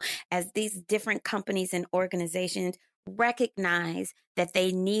well, as these different companies and organizations recognize that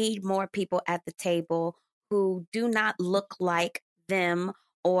they need more people at the table who do not look like them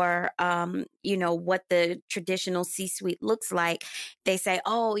or, what the traditional C-suite looks like. They say,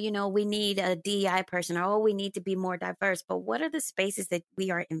 we need a DEI person, or, we need to be more diverse. But what are the spaces that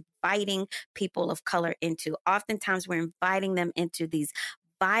we are inviting people of color into? Oftentimes we're inviting them into these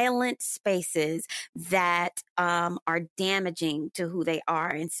violent spaces that are damaging to who they are.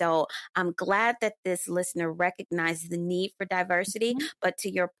 And so I'm glad that this listener recognizes the need for diversity. But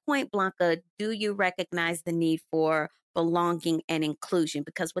to your point, Blanca, do you recognize the need for belonging and inclusion?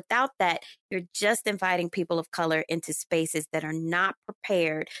 Because without that, you're just inviting people of color into spaces that are not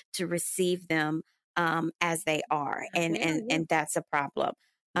prepared to receive them as they are. And that's a problem.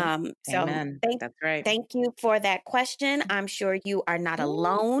 That's right. Thank you for that question. I'm sure you are not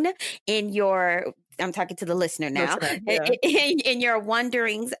alone in your, I'm talking to the listener now, in your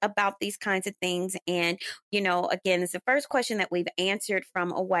wonderings about these kinds of things. And, again, it's the first question that we've answered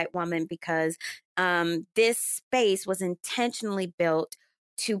from a white woman, because this space was intentionally built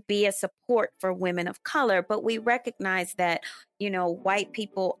to be a support for women of color. But we recognize that, white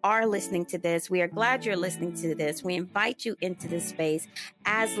people are listening to this. We are glad you're listening to this. We invite you into this space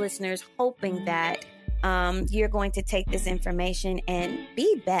as listeners, hoping that you're going to take this information and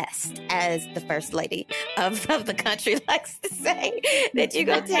be best, as the First Lady of the country likes to say, that you're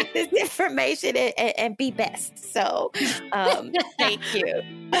going to take this information and be best. So thank you.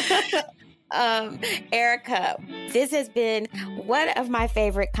 Erica, this has been one of my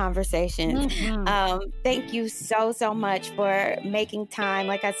favorite conversations. Mm-hmm. Thank you so much for making time,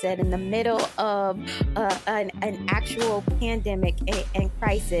 like I said, in the middle of an actual pandemic and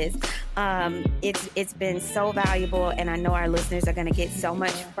crisis. It's been so valuable, and I know our listeners are going to get so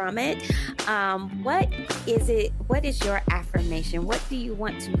much from it. What is your affirmation? What do you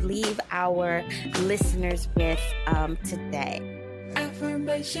want to leave our listeners with today?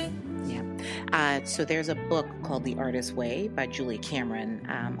 Affirmation. Yeah. So there's a book called The Artist's Way by Julia Cameron.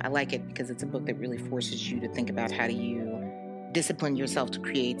 I like it because it's a book that really forces you to think about how do you discipline yourself to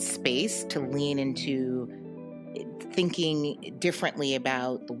create space, to lean into thinking differently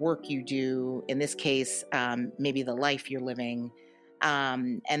about the work you do, in this case, maybe the life you're living.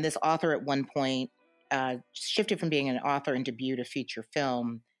 And this author at one point shifted from being an author and debuted a feature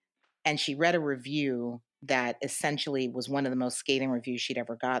film. And she read a review that essentially was one of the most scathing reviews she'd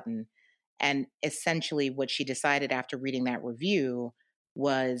ever gotten. And essentially what she decided after reading that review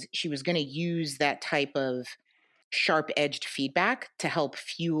was she was going to use that type of sharp-edged feedback to help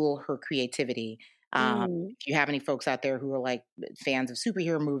fuel her creativity. If you have any folks out there who are like fans of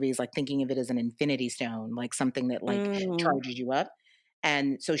superhero movies, like thinking of it as an infinity stone, like something that like charges you up.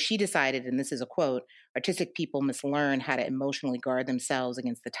 And so she decided, and this is a quote, artistic people must learn how to emotionally guard themselves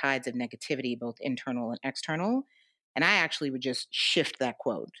against the tides of negativity, both internal and external. And I actually would just shift that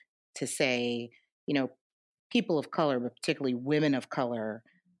quote to say, people of color, but particularly women of color,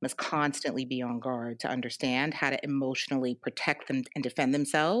 must constantly be on guard to understand how to emotionally protect them and defend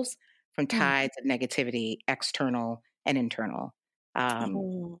themselves from tides of negativity, external and internal.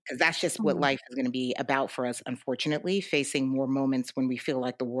 Because that's just what life is going to be about for us, unfortunately, facing more moments when we feel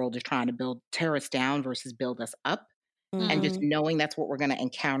like the world is trying to tear us down versus build us up. And just knowing that's what we're going to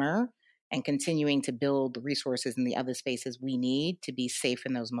encounter and continuing to build the resources and the other spaces we need to be safe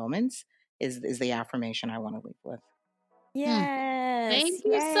in those moments is the affirmation I want to leave with. Yes. Thank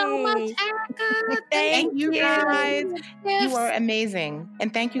you so much, Erica. Thank you guys. You are amazing.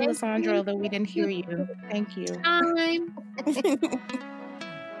 And thank you, Lysandra, although we didn't hear you. Thank you.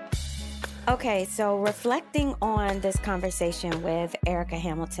 Okay, so reflecting on this conversation with Erica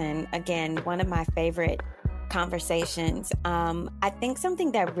Hamilton, again, one of my favorite conversations. I think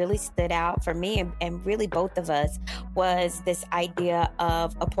something that really stood out for me and really both of us was this idea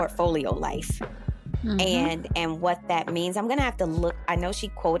of a portfolio life. And what that means. I'm going to have to look. I know she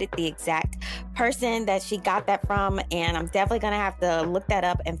quoted the exact person that she got that from, and I'm definitely going to have to look that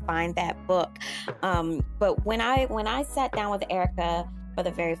up and find that book. But when I sat down with Erica for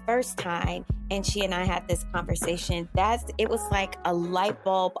the very first time and she and I had this conversation, it was like a light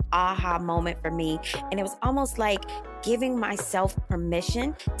bulb aha moment for me. And it was almost like giving myself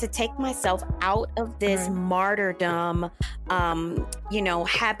permission to take myself out of this martyrdom,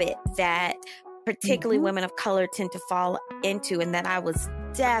 habit that particularly women of color tend to fall into, and that I was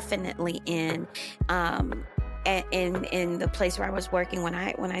definitely in the place where I was working when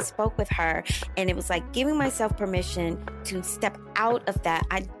I spoke with her. And it was like giving myself permission to step out of that.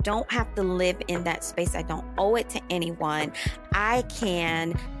 I don't have to live in that space. I don't owe it to anyone. I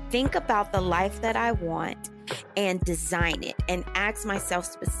can think about the life that I want and design it and ask myself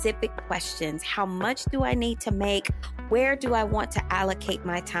specific questions. How much do I need to make? Where do I want to allocate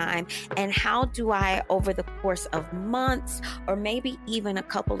my time? And how do I, over the course of months or maybe even a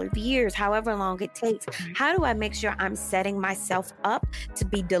couple of years, however long it takes, how do I make sure I'm setting myself up to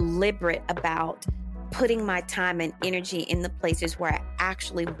be deliberate about putting my time and energy in the places where I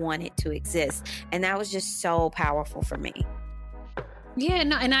actually want it to exist? And that was just so powerful for me. Yeah,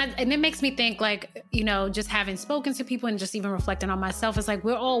 no, and it makes me think, like, just having spoken to people and just even reflecting on myself, it's like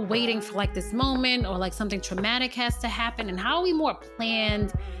we're all waiting for like this moment or like something traumatic has to happen. And how are we more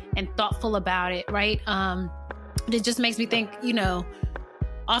planned and thoughtful about it, right? It just makes me think,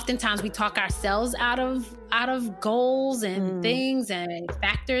 oftentimes we talk ourselves out of goals and things and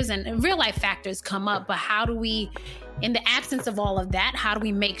factors, and real life factors come up. But how do we, in the absence of all of that, how do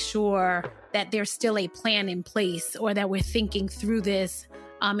we make sure that there's still a plan in place, or that we're thinking through this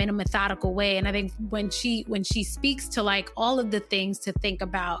in a methodical way? And I think when she speaks to like all of the things to think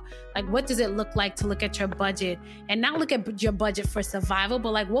about, like what does it look like to look at your budget and not look at your budget for survival,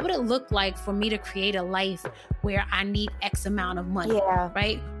 but like what would it look like for me to create a life where I need X amount of money,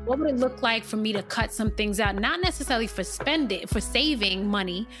 right? What would it look like for me to cut some things out, not necessarily for saving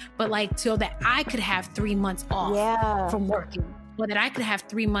money, but like so that I could have 3 months off from working. or that I could have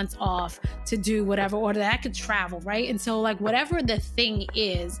 3 months off to do whatever, or that I could travel, right? And so like whatever the thing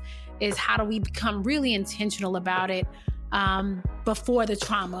is how do we become really intentional about it before the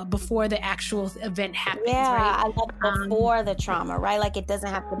trauma, before the actual event happens, right? I love before the trauma, right? Like it doesn't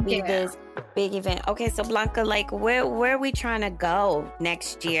have to be this big event. Okay, so Blanca, like where are we trying to go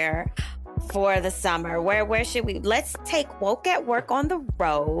next year for the summer? Where should we? Let's take Woke at Work on the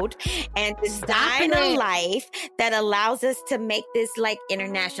road and design a life that allows us to make this like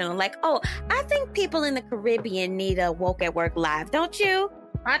international. Like, oh, I think people in the Caribbean need a Woke at Work live, don't you?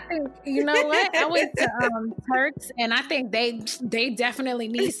 I think, you know what? I went to Turks, and I think they definitely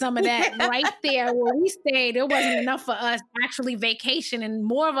need some of that right there where we stayed. It wasn't enough for us actually vacation, and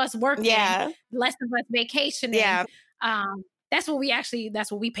more of us working, less of us vacationing. Yeah. That's what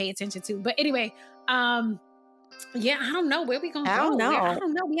we pay attention to. But anyway, I don't know where we gonna go. I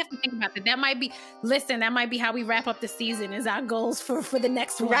don't know. We have to think about that. That might be how we wrap up the season is our goals for the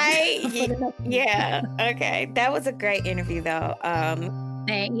next one. Right. Yeah. Okay. That was a great interview though.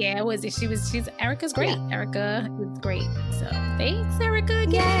 It was. She's Erica's great. Yeah. Erica is great. So thanks, Erica.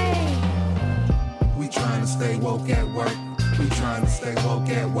 Yay. We trying to stay woke at work. We trying to stay woke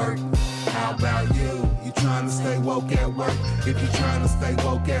at work. How about you? You trying to stay woke at work? If you trying to stay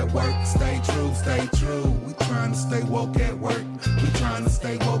woke at work, stay true, stay true. We trying to stay woke at work. We trying to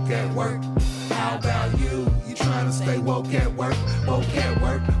stay woke at work. How about you? You trying to stay woke at work? Woke at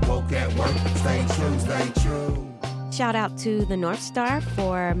work, woke at work. Stay true, stay true. Shout out to the North Star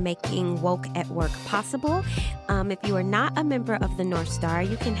for making Woke at Work possible. If you are not a member of the North Star,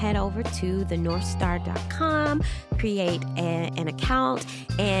 you can head over to thenorthstar.com, create an account,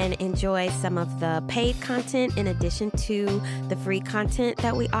 and enjoy some of the paid content in addition to the free content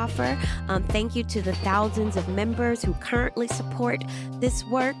that we offer. Thank you to the thousands of members who currently support this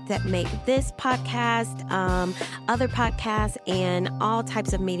work that make this podcast, other podcasts, and all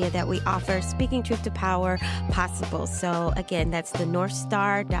types of media that we offer, Speaking Truth to Power, possible. So again, that's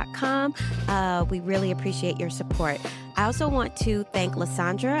thenorthstar.com. We really appreciate your support. I also want to thank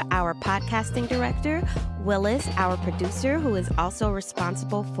Lysandra, our podcasting director, Willis, our producer, who is also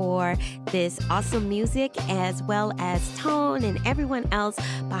responsible for this awesome music, as well as Tone and everyone else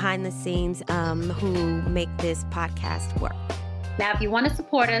behind the scenes who make this podcast work. Now, if you want to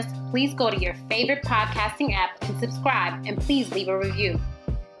support us, please go to your favorite podcasting app and subscribe, and please leave a review.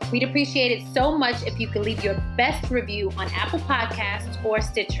 We'd appreciate it so much if you could leave your best review on Apple Podcasts or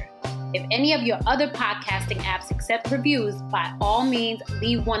Stitcher. If any of your other podcasting apps accept reviews, by all means,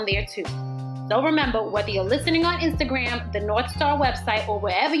 leave one there too. So remember, whether you're listening on Instagram, the North Star website, or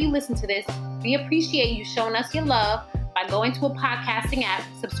wherever you listen to this, we appreciate you showing us your love by going to a podcasting app,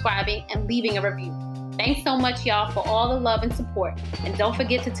 subscribing, and leaving a review. Thanks so much, y'all, for all the love and support. And don't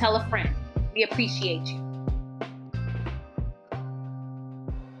forget to tell a friend. We appreciate you.